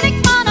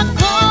tinikman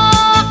ako,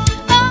 oh,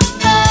 oh.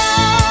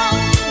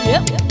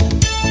 Yep.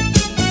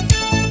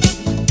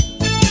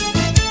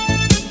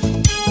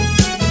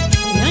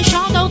 Yan,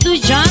 shout out to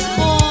John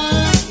Paul.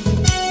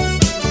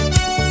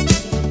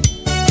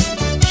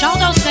 Shout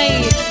out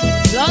kay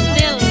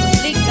Blondel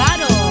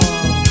Ligado.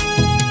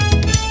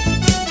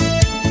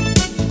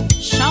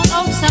 Shout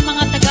out sa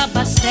mga taga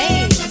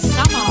Pasay,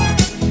 Samar.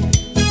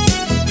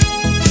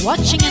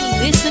 Watching and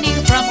listening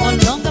from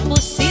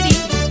Olongapo City.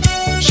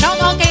 Shout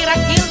out kay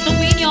Raquel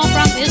Tuminio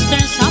from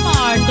Eastern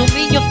Samar,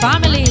 Tuminio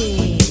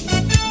family.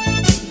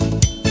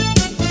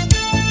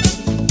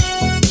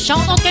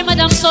 Shout out kay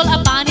Madam Sol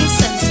Abanis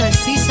and Sir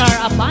Cesar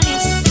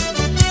Abanis.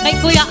 Kay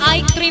Kuya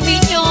Ike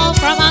Trevino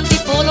from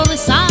Antipolo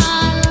Rizal.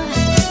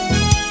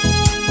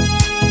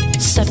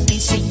 Sa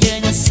messenger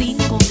na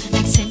sinko,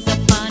 nagsend ka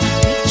pa ng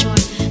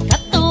picture.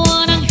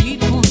 Katawan ng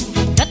hipon,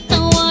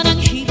 katawan ng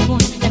hipon.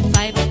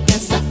 Nag-vibe ka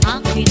sa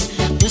akin,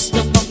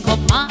 gusto mong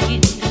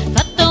kumain.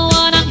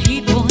 Katawan ng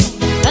hipon,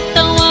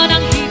 katawan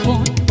ng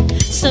hipon.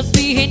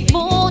 Sabihin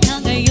mo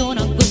na ngayon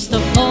ang gusto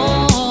mo.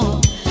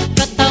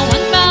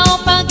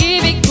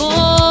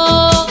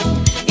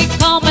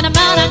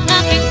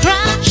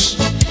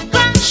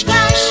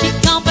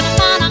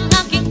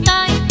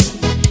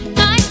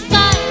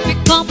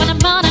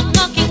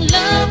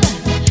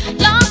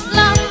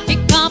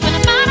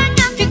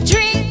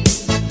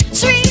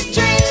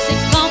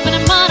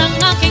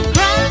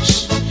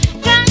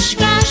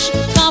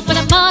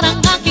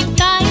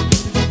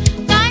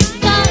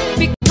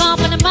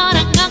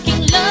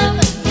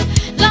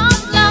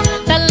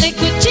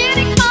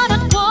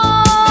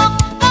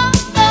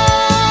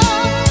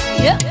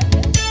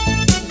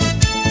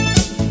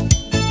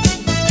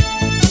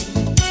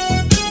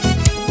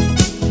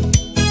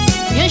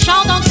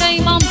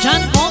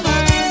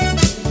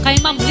 Kay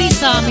Ma'am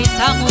Lisa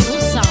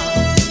Mitamurusa,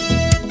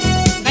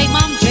 kay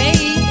Ma'am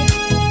Jade,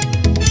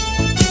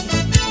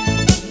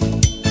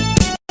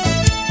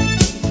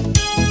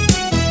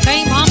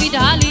 kay Mami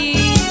Dali,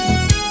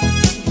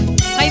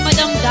 kay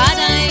Madam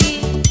Daday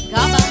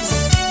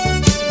Gabas.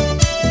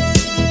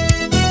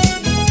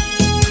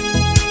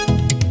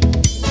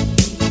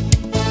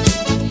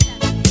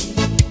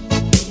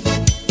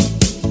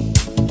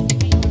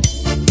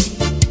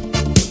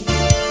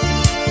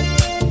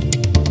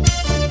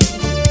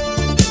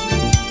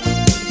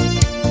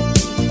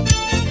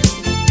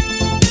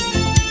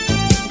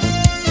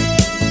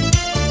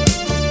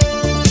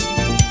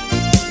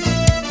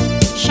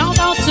 Shout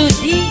out to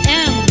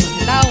DM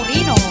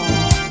Laurino.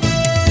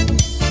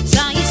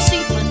 Sa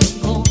isipan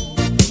ko,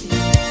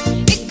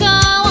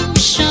 ikaw ang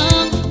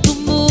siyang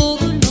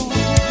tumulo.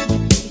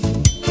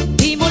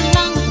 Di mo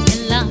lang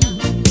alam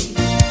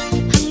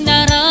ang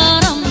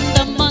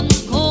nararamdaman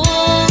ko.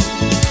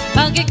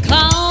 Pag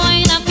ikaw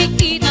ay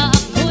nakikita,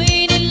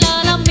 ako'y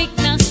nilalamig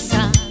na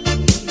sa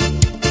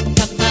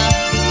kapa.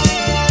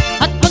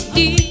 At pag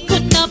di ko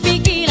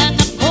napigilan,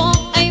 ako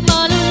ay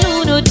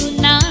malulunod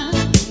na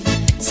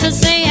sa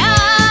saya.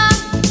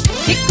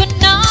 Di ko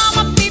na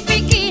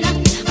mapipigilan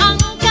ang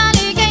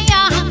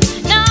kaligayahan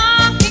na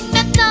aking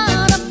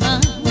nadarama.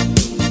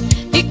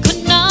 Di ko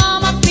na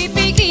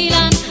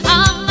mapipigilan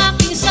ang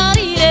aking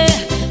sarili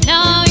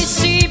na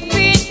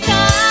isipin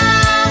ka.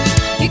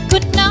 Di ko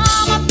na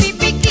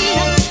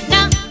mapipigilan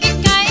na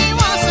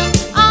ikaiwasan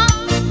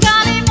ang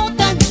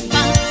kalimutan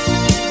pa.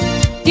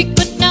 Di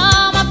ko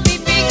na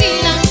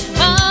mapipigilan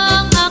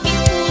ang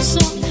aking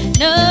puso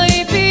na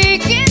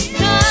ibigin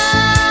ka.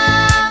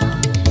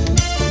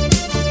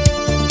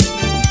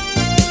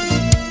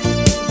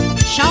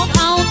 Shout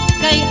out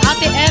kay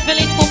Ate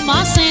Evelyn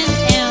Pumasen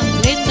and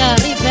Linda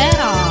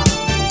Rivera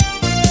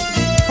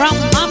from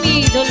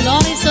Mami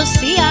Dolores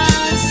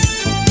Ocias.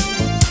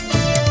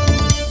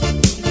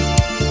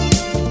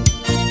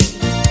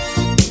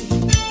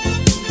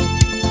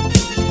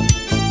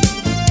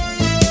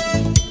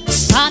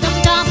 Sa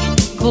damdamin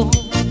ko,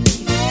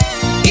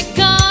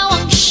 ikaw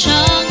ang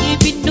siyang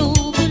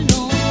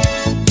ibinubulo.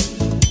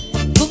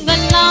 Kung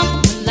alam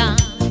mo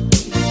lang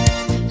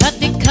at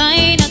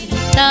ika'y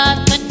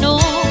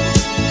nagtatanong,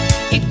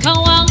 ikaw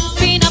ang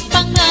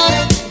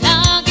pinapangarap,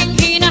 laging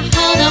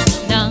hinahanap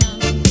ng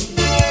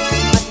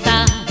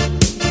mata.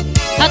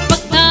 At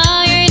pag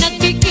tayo'y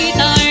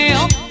nagkikita,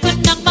 ayoko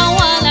nang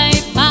mawalay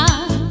pa.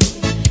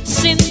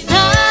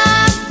 Sinta,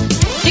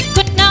 di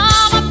ko na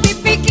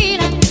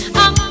mapipigilan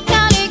ang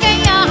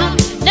kaligayahan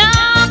na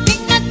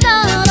aking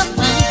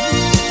nadarama.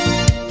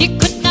 Di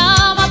ko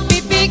na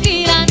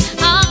mapipigilan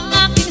ang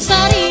aking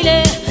sarili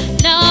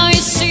na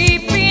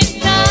isipin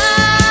ka.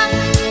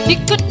 Di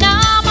ko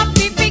na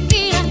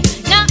mapipigilan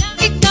na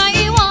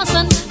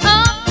ikaiwasan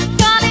ang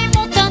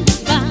kalimutan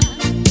pa.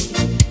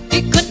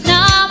 Di ko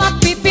na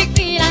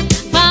mapipigilan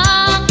pa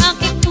ang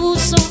aking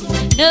puso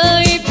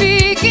na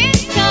ibigin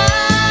ka.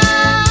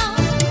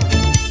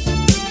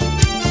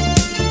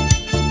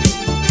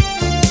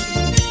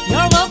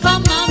 You're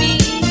welcome, Mami.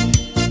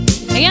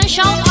 Ayan,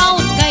 shout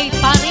out kay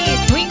Pari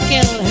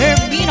Twinkle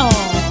Hermino.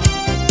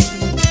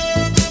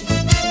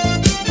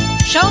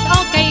 Shout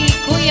out kay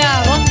Kuya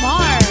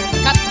Ronmar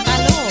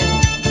Katalo.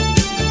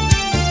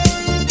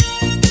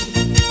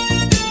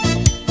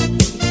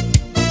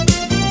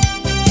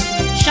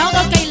 Shout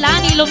out kay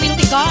Lani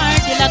Lumintigar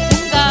de la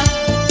Tunga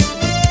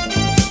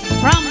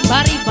from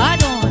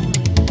Baribadon.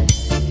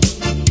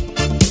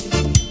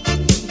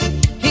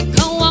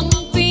 Ikaw ang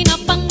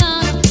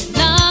pinapangarap,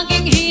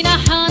 laging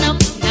hinahanap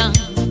ng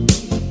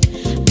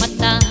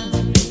mata.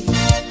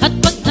 At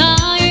pag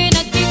tayo'y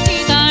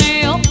nagkikita,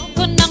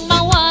 ayoko nang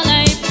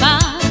mawalay pa.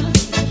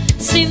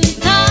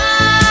 Sinta,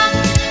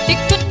 di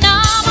ko na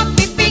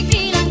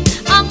mapipigilan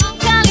ang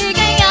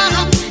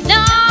kaligayahan na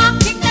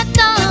aking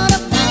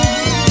nadarama.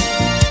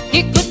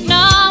 Di ko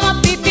na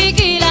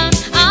mapipigilan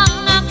ang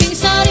aking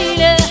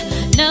sarili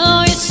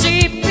na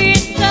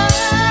isipin ka.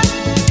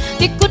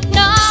 Di ko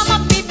na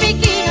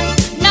mapipigilan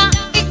na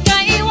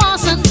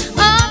ikaiwasan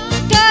ang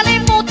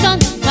kalimutan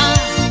pa.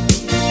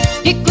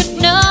 Di ko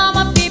na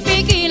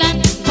mapipigilan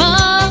pa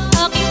ang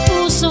aking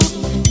puso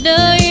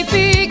na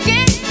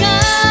ibigin ka.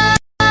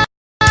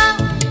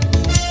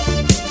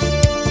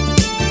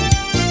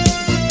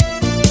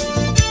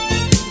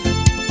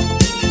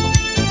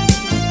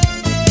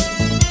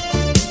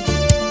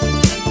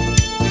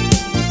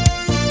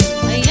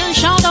 Ayan,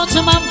 shout out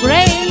to Ma'am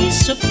Grace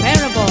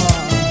Superable.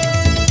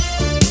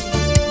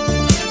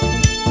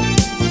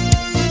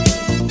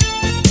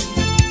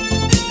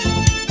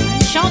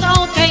 And shout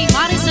out kay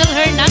Maricel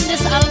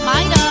Hernandez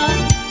Almeida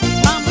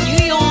from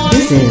New York.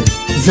 This is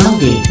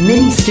Zombie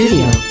Mini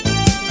Studio.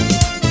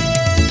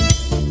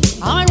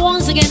 And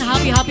once again,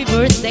 happy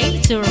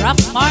birthday to Raf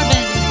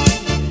Marvin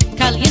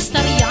Calista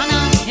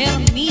Rihanna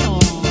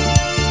Hermino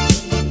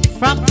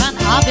from Pan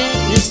Abel,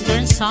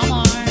 Eastern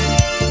Samar.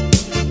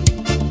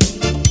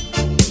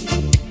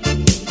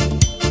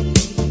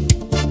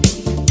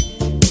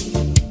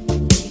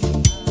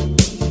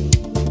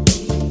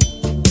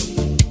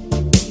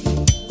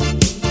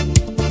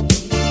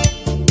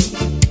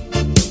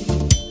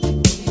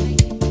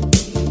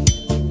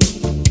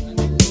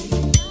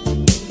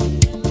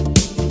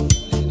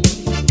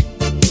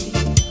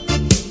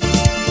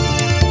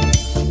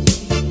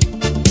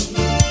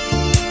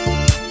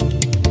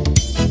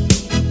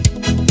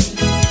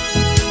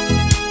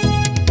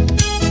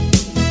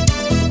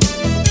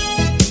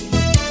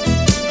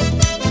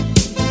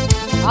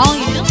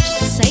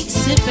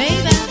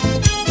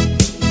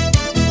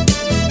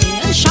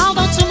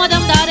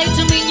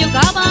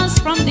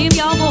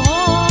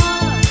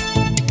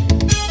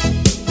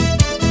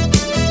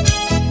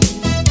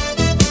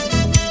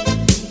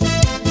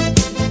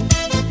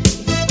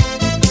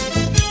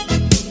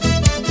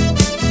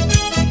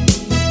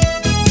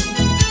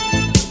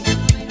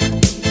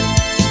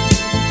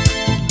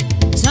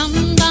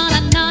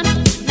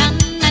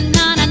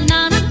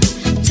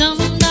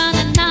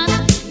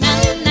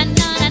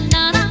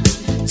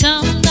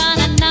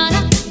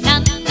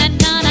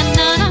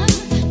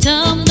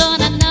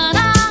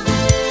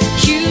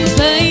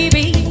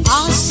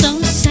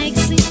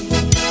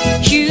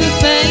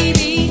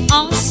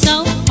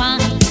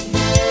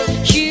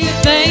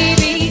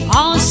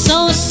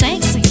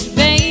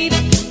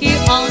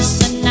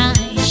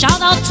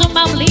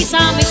 Ma'am Lisa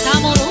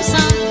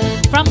Mitamorosa,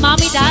 from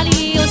Mommy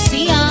Dali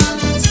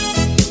Osias.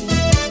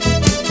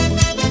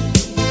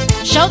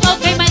 Shout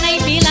out kay Manay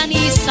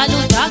Milani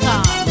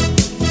Saludaga.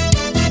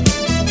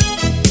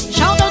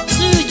 Shout out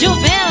to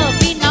Jovel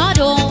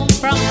Pinado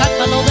from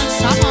Catalogan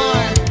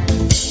Samar.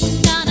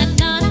 Na na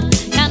na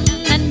na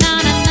na na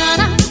na na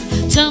na.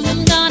 Tum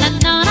da na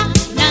na na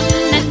na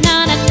na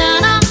na na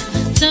na.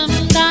 Tum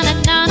da na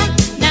na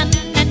na na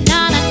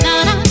na na na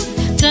na.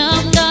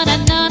 Tum da na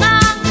na na.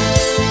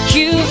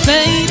 You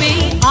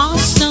baby are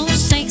so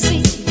sexy.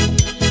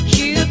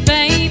 You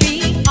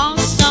baby are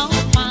so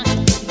fine.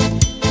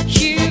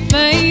 You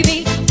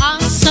baby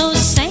are so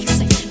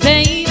sexy.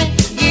 Baby,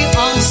 you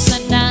are so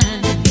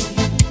nice.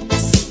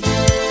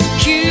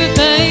 You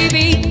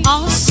baby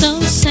are so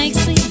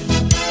sexy.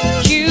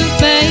 You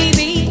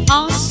baby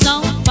are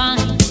so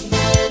fine.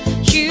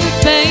 You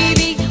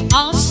baby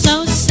are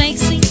so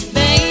sexy.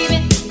 Baby,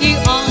 you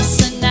are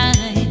so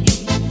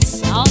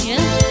nice. Oh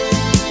yeah.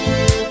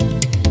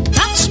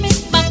 Touch me,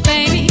 my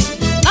baby.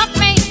 Love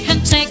me and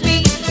take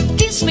me.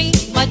 Kiss me,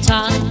 my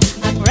darling.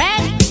 I'm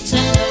ready to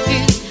love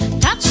you.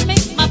 Touch me,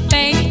 my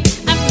baby.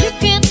 I'm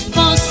looking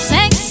for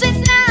sexy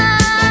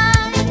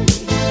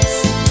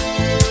nights.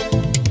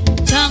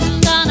 Dum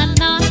da na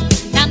na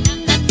na na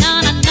na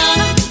na na.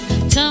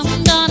 Dum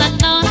da na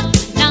na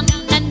na na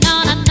na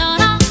na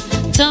na.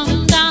 Dum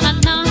da na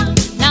na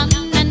na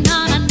na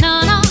na na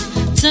na.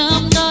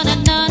 Dum da na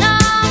na na.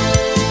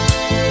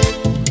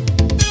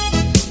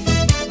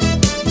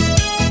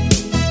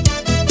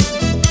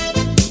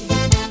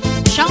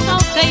 Shout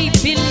out kay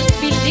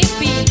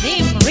Felipe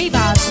Lim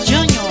Rivas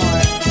Jr.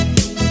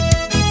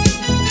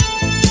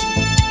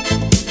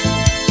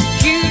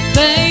 You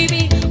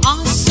baby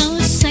are so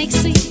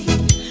sexy.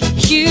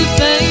 You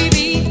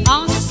baby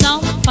are so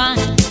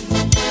fine.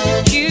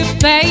 You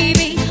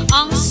baby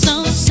are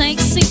so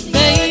sexy.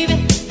 Baby,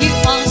 you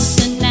are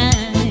so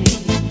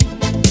nice.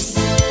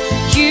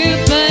 You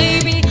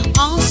baby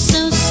are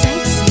so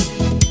sexy.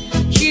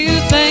 You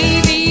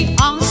baby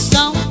are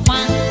so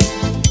fine.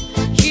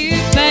 You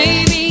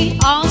baby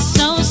are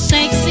so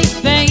sexy.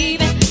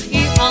 Baby,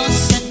 you are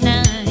so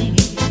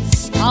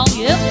nice. Oh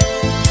yeah.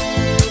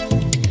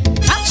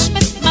 Touch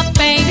me, my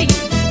baby.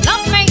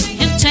 Love me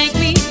and take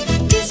me.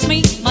 Kiss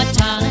me, my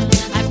darling.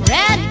 I'm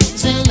ready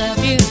to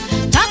love you.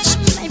 Touch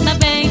me, my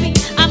baby.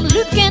 I'm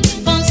looking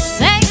for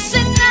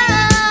sexy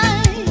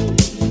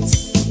nights.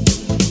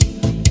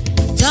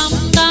 Dum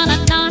da na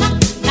na na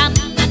na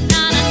na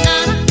na na.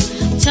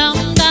 Dum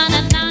da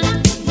na na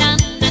na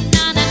na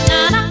na na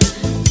na.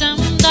 Dum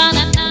da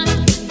na na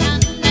na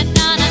na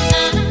na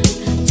na.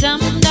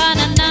 Dum da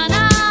na na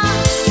na.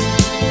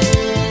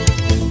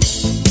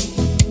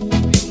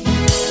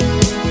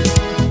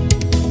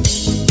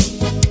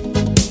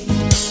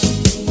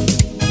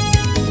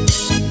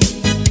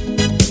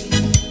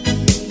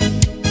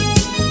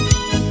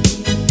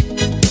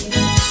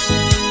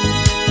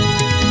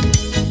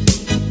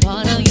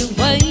 What are you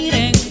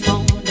waiting for?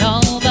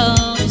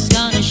 Nobody's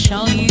gonna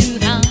show you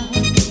how.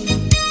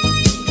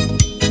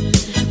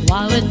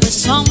 Why would for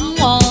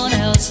someone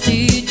else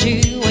to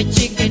do what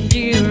you can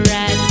do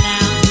right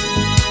now?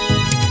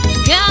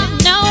 Got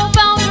no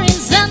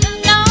boundaries and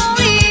no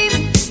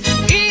limits.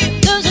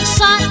 If there's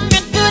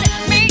excitement, put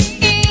me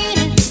in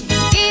it.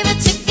 If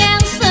it's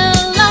against the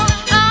law,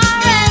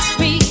 arrest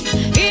me.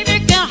 If you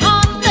can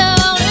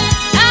handle it,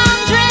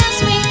 undress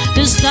me.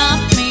 To stop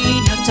me,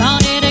 no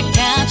don't need to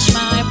catch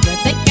my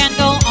breath. They can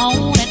go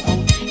on and on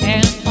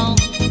and on.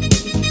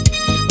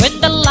 When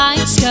the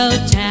lights go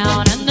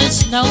down and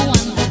there's no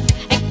one left,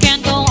 it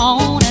can go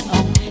on and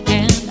on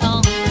and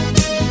on.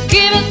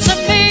 Give it to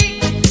me,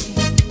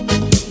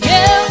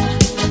 yeah.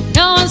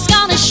 No one's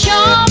gonna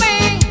show me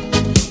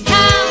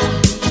how.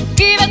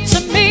 Give it to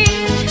me,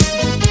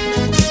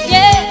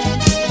 yeah.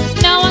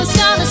 No one's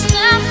gonna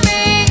stop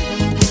me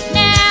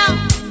now.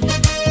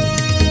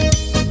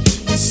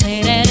 They say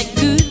that a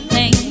good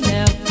thing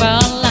never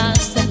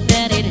lasts and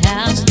that it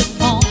has to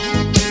fall.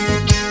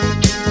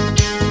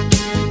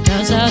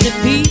 Those are the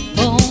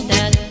people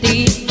that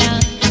did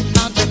not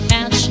amount to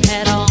match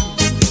at all.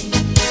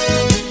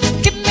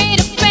 Give me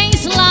the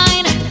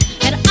baseline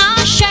and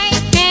I'll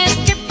shake it.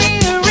 Give me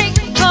the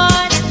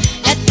record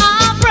and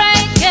I'll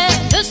break it.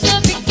 This the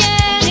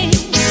beginning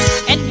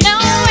and no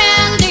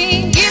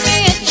ending. Give me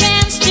a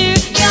chance to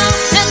go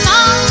and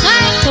I'll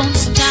take. Don't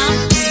stop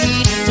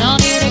me, don't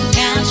need to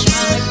catch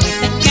my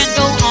breath. It can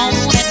go on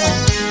and on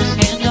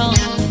and on.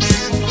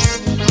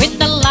 When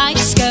the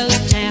lights go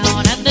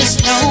down and there's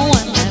no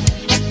one left,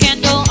 it can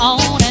go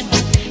on and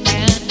on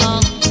and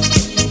on.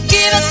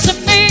 Give it to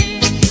me,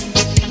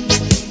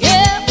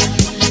 yeah.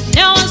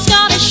 No one's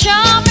gonna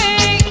show me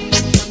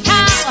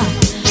how.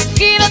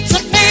 Give it to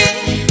me,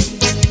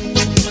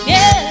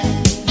 yeah.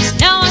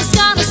 No one's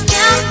gonna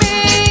stop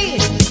me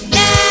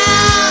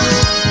now.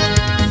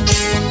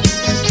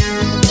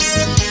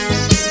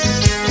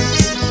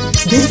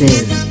 This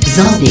is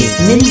Zombie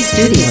Mini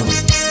Studio.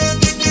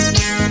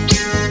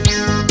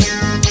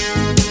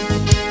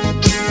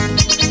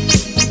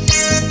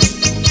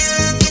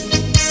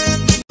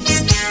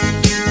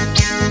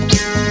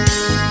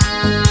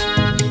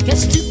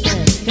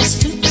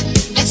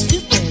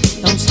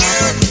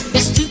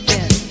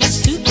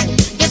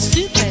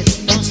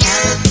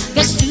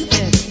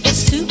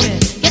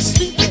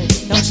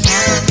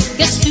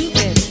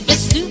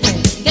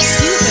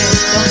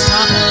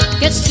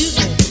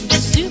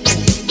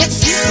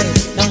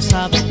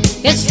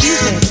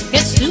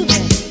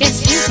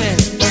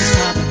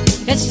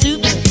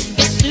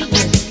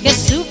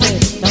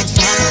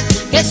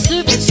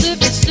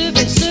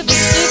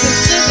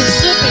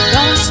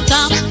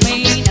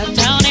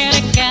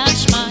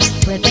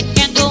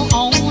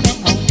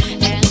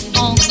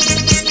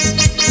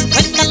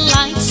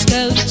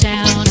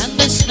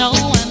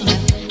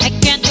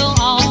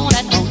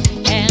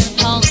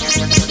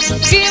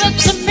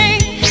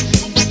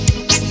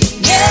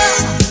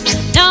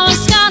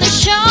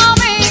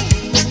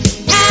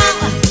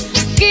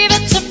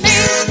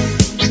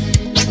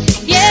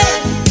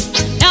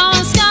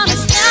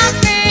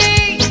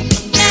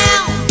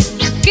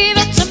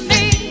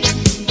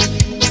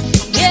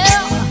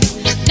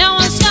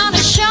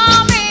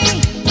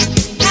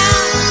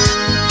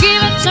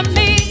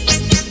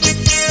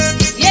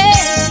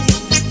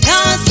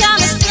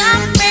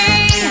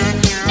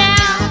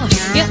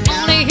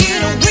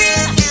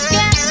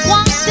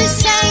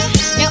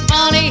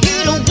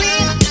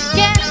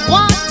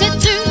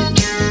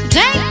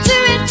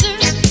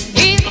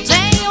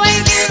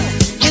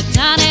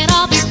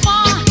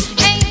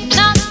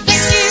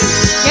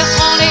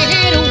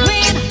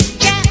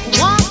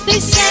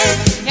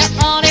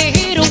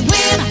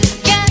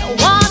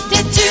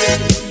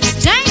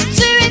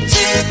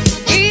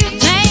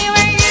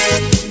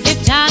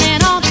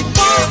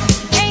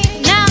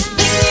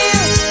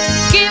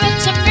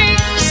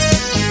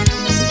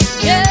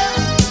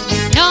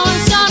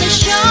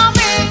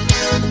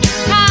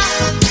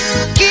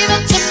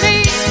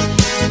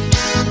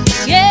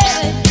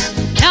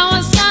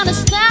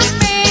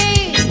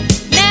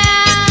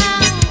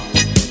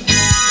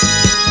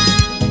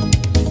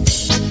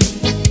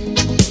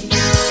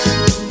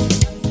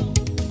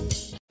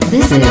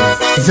 This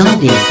is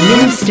Zombie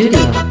Mini Studio.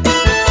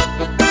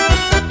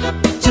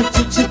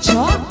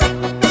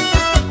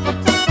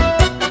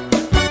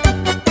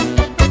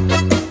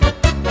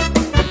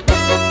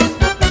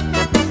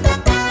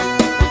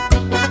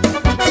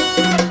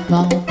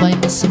 Kau ba'y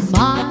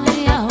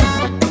masumayaw?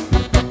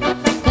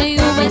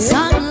 Kayo ba'y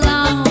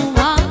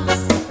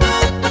sanlawas?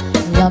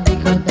 Labi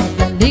ko na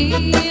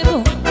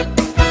balibo,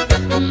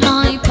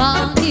 may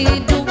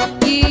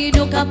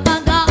pag-idog-idog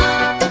kapag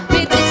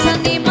pitik sa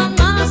ni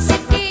mga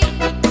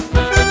sakit,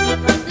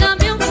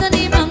 labyong sa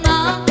ni mga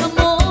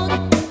kamot,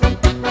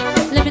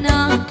 labi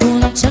na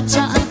kung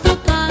tsa-tsa ang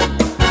tukad,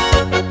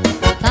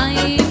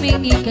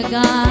 timing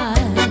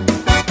ikagad.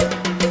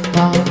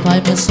 Kau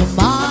ba'y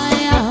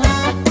masumayaw?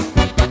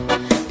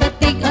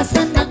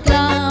 Katigasan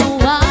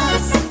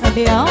naglawas,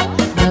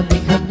 labi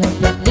ko na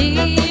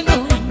balibo,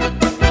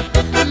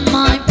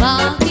 may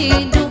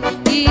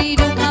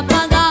pag-idog-idog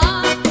kapag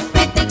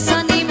pitik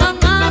sa ni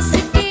mga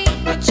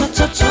sakit,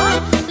 cha-cha-cha,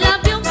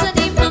 labyong sa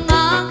ni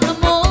mga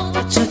kamot,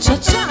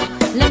 cha-cha-cha,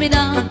 labi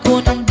na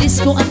kung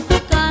disco ang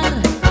tukar,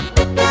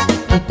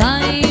 di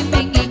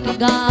timing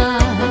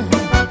ikagad.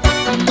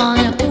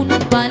 Maya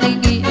unang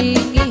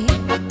palingi-lingi,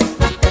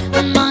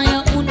 maya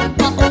unang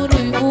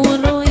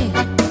pauroy-uroy,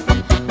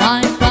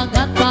 ay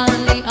pagat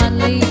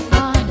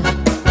pali-alian,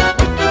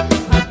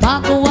 ay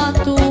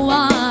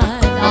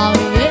pakuwatuan. Oh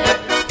yeah.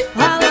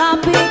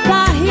 Halapi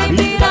kahi,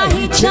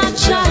 birahi,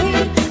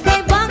 chachahi,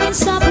 kay bangin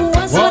sa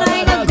buwas,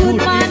 waray na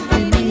gudman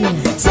ini.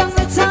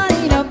 Sangat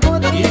sari na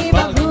puti,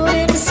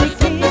 bagurin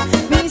siki,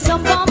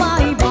 bisang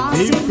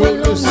pamaibasi,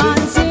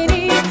 bulungan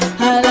sini.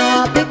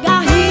 Halapi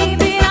kahi,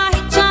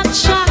 birahi,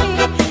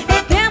 chachahi,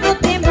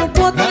 ikemot-imot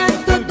ngan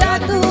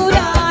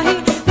tuda-tudahi,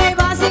 kay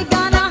basi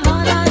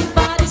kanahanan,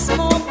 paris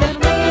mo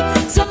permi,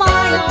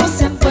 sumayaw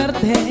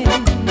semperte.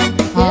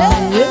 Oh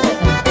yeah.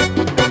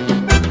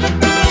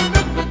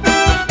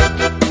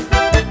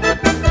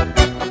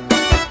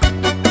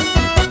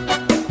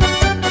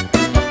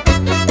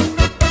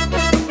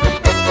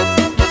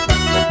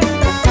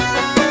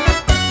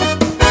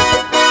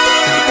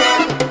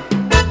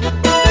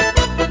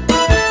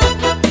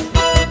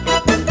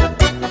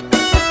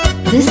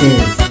 This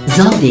is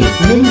Zombie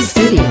Mini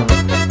Studio.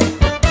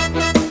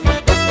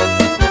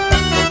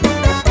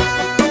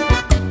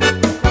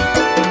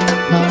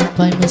 Kau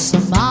ba'y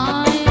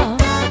masumayaw?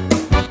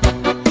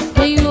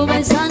 Kayo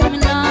ba'y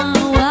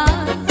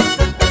sanlawas?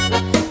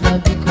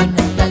 Labi ko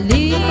na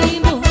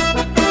balibo,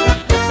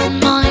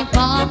 may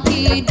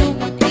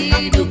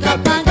pag-idog-idog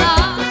kapag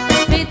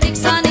pitik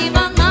sa ni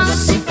mga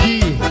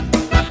sakit,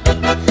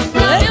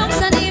 labyong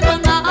sa ni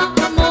mga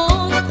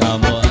kamot,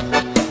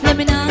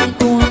 labi na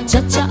kung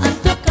tsa-tsa ang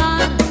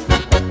tukar,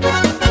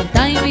 di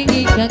timing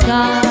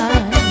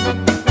ikagad.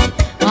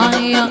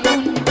 Maya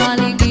un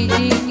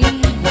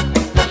palingi-lingi,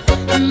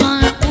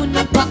 maya un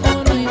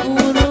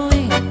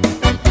pauroy-uroy,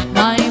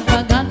 may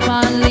pagat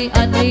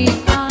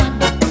pali-alian,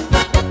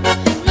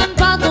 ngan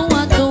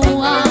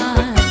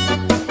patuwa-tuwan.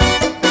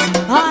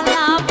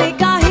 Halapi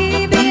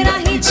kahi,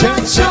 birahi,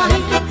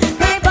 chachahi,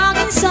 kay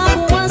bangin sa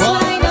buwas,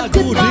 waray na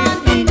gudman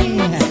ini.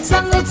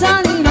 Sangat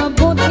sani na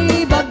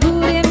buti,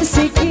 bagurin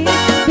siki,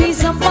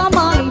 bisang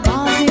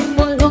pamaibasin,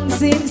 bulong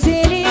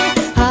sinsini.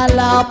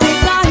 Halapi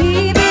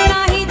kahi,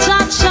 birahi,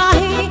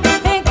 chachahi,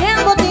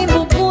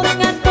 ikemot-imot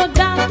ngan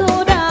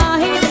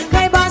tuda-tudahi,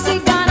 kay basi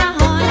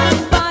kanahanan,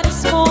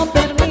 paris mo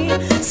permi,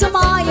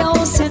 sumayaw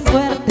sen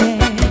fuerte.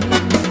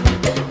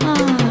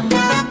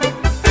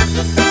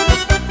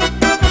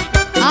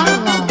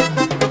 Allah.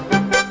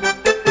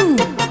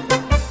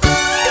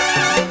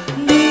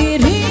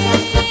 Diri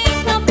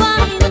ka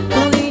bahin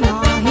ko'y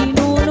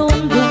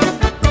nahinulunggo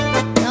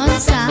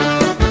Nonstop.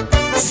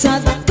 sa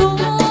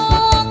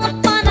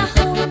tuong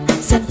panahon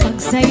sa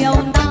pagsayaw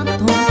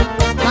nato.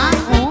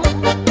 Mao.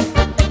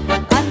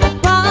 Ano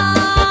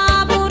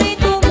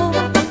paborito mo?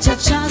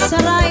 Cha-cha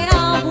saray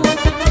abo.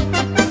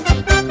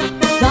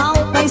 Daw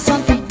pa'y sa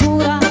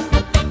figura,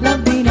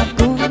 labi na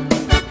kung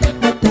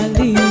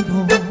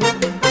natalibo.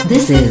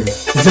 This is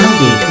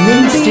Zombie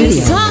Mini Studio.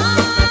 Minsan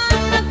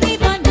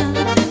nag-iba na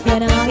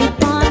yan ay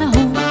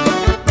panahon.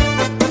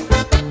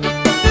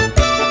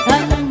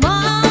 Ang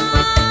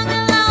mga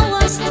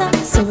lawas na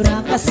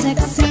sobra ka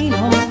sexy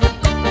mo.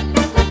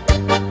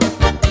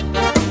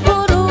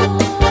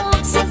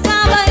 Purok sa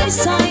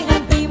kabaysay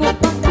ang di mo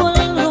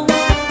pagkulong.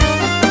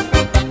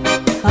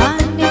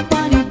 Ani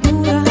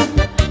panigura,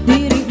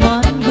 diri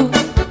man mo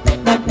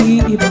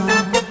nag-iiba.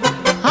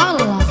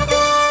 Allah.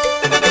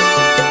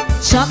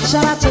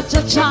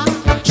 Cha-cha-cha-cha-cha,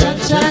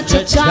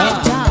 cha-cha-cha-cha-cha,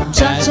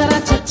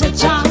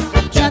 cha-cha-cha-cha-cha,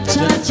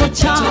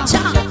 cha-cha-cha-cha,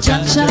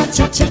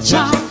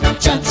 cha-cha-cha-cha-cha,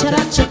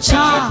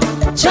 cha-cha-cha-cha,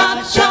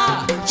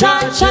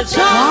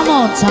 cha-cha-cha-cha. One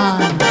more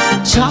time.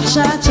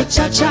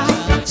 Cha-cha-cha-cha-cha,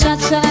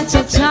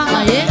 cha-cha-cha-cha,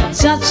 Ah, yeah.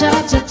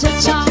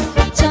 cha-cha-cha-cha-cha,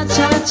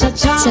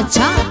 cha-cha-cha-cha,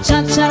 Cha-cha.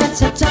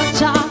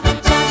 cha-cha-cha-cha-cha,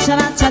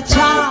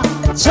 cha-cha-cha-cha,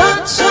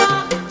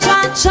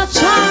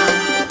 cha-cha-cha-cha.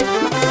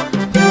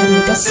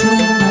 Palabas mo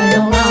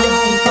ngayon ang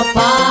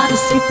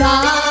ipaparis kita.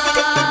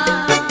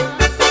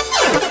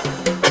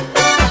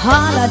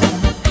 Halada,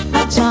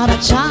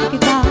 magtsara-tsa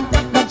kita,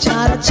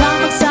 magtsara-tsa,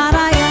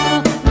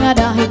 magsarayaw, nga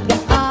dahil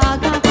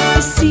kaaga,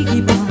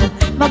 sige ba,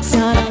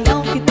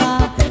 magsarayaw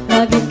kita,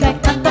 lagi kay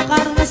antok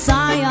na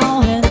sayaw,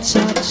 and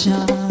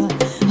cha-cha.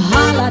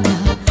 Halada,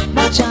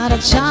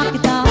 magtsara-tsa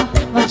kita,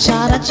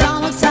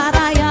 magtsara-tsa,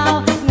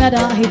 magsarayaw, nga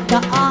dahil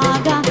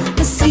kaaga,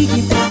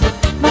 sige ba,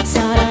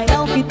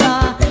 magsarayaw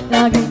kita,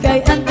 lagi kay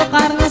antok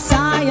na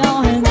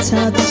sayaw, and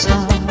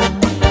cha-cha.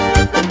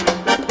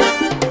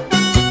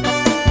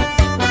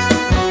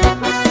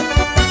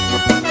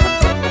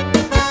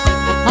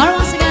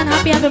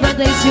 Happy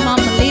birthday to Mom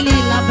Lily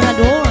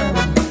Labrador.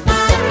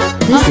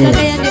 This is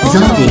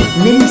Zombie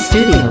Mini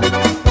Studio.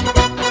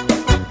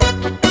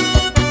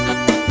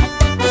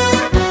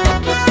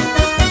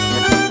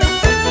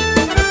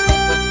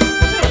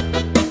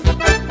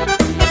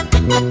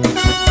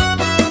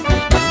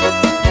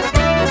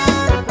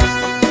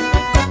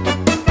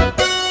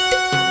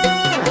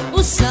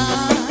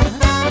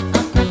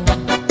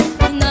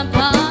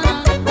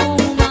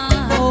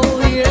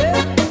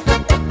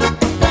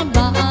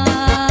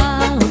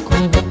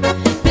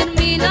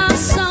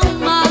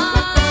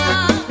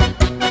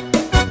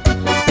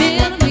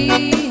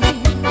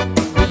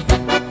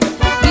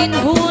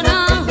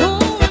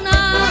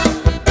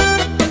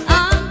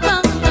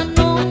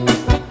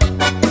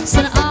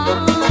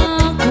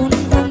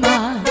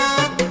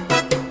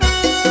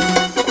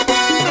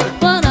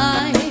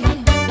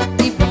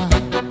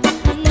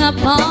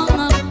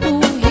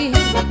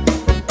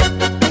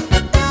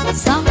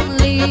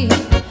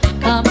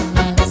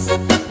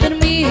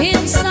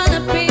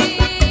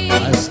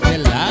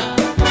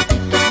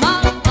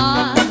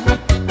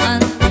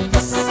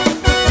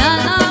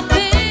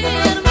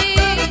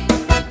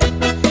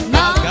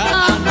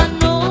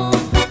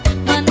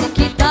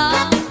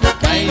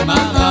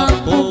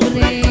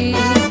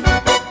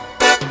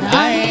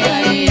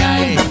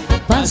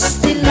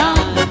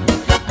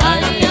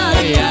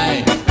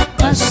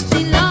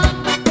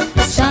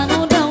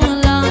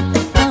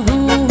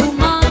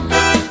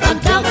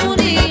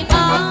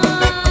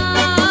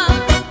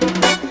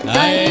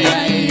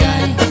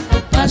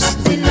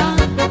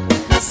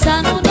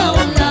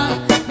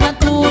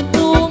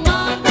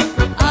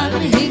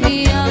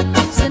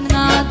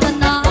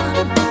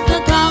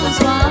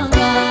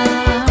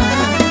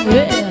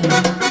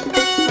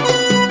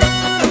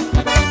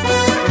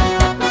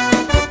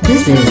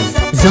 This is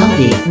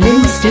Zombie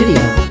Mini Studio.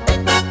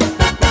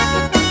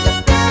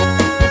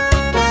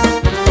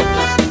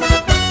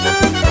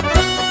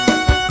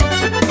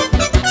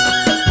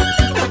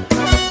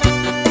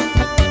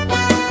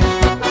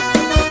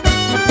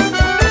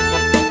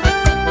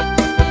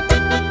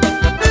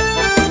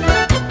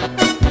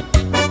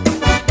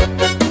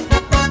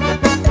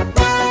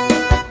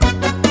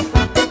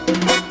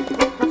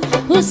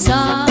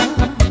 Usah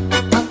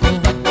aku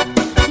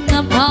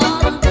na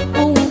parang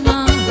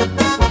uma,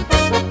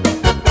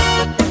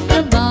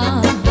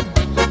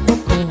 trabaho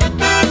ko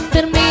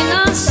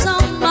termina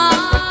sama.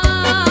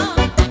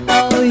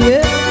 Oh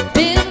yeah,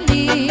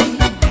 pirmi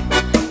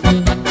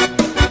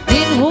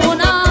din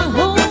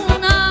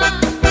huna-huna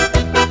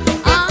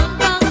ang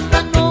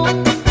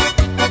pagtanong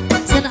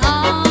saan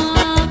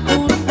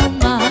ako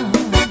uma.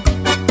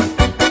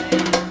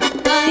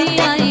 Ay,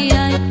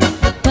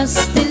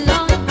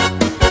 pastilan.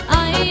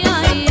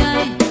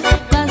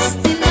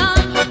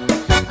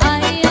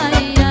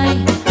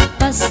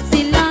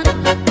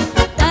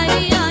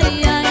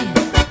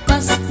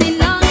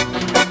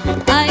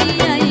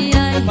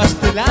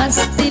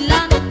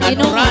 Pastilan,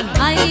 inuran.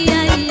 Ay,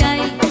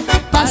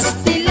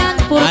 pastilan,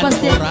 puro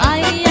pastilan.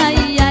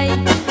 Ay,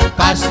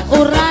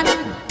 uran,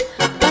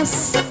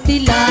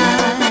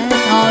 pastilan.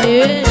 Oh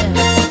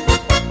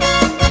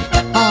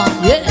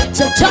yeah,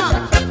 cha-cha.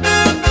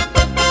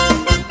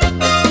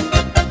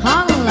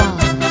 Hala.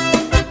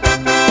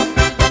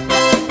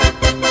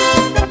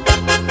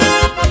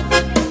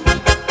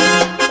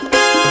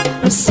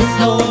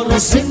 Rosindo,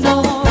 Rosindo,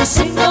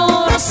 Rosindo,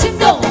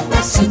 Rosindo,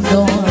 Rosindo,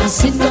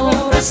 Rosindo,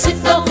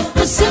 Rosindo,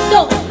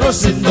 Rosindo,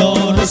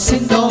 Rosindo,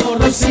 Rosindo,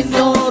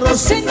 Rosindo,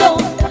 Rosindo,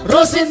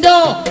 Rosindo,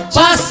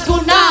 Pasko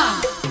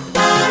na!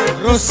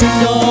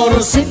 Rosindo,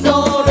 Rosindo,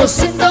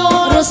 Rosindo,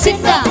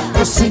 Rosinda,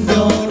 Rosindo,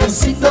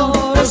 Rosindo,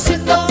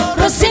 Rosindo,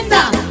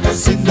 Rosinda,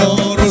 Rosindo,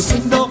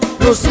 Rosindo,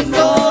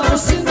 Rosindo,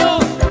 Rosindo,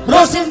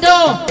 Rosindo,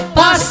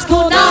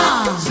 Pasko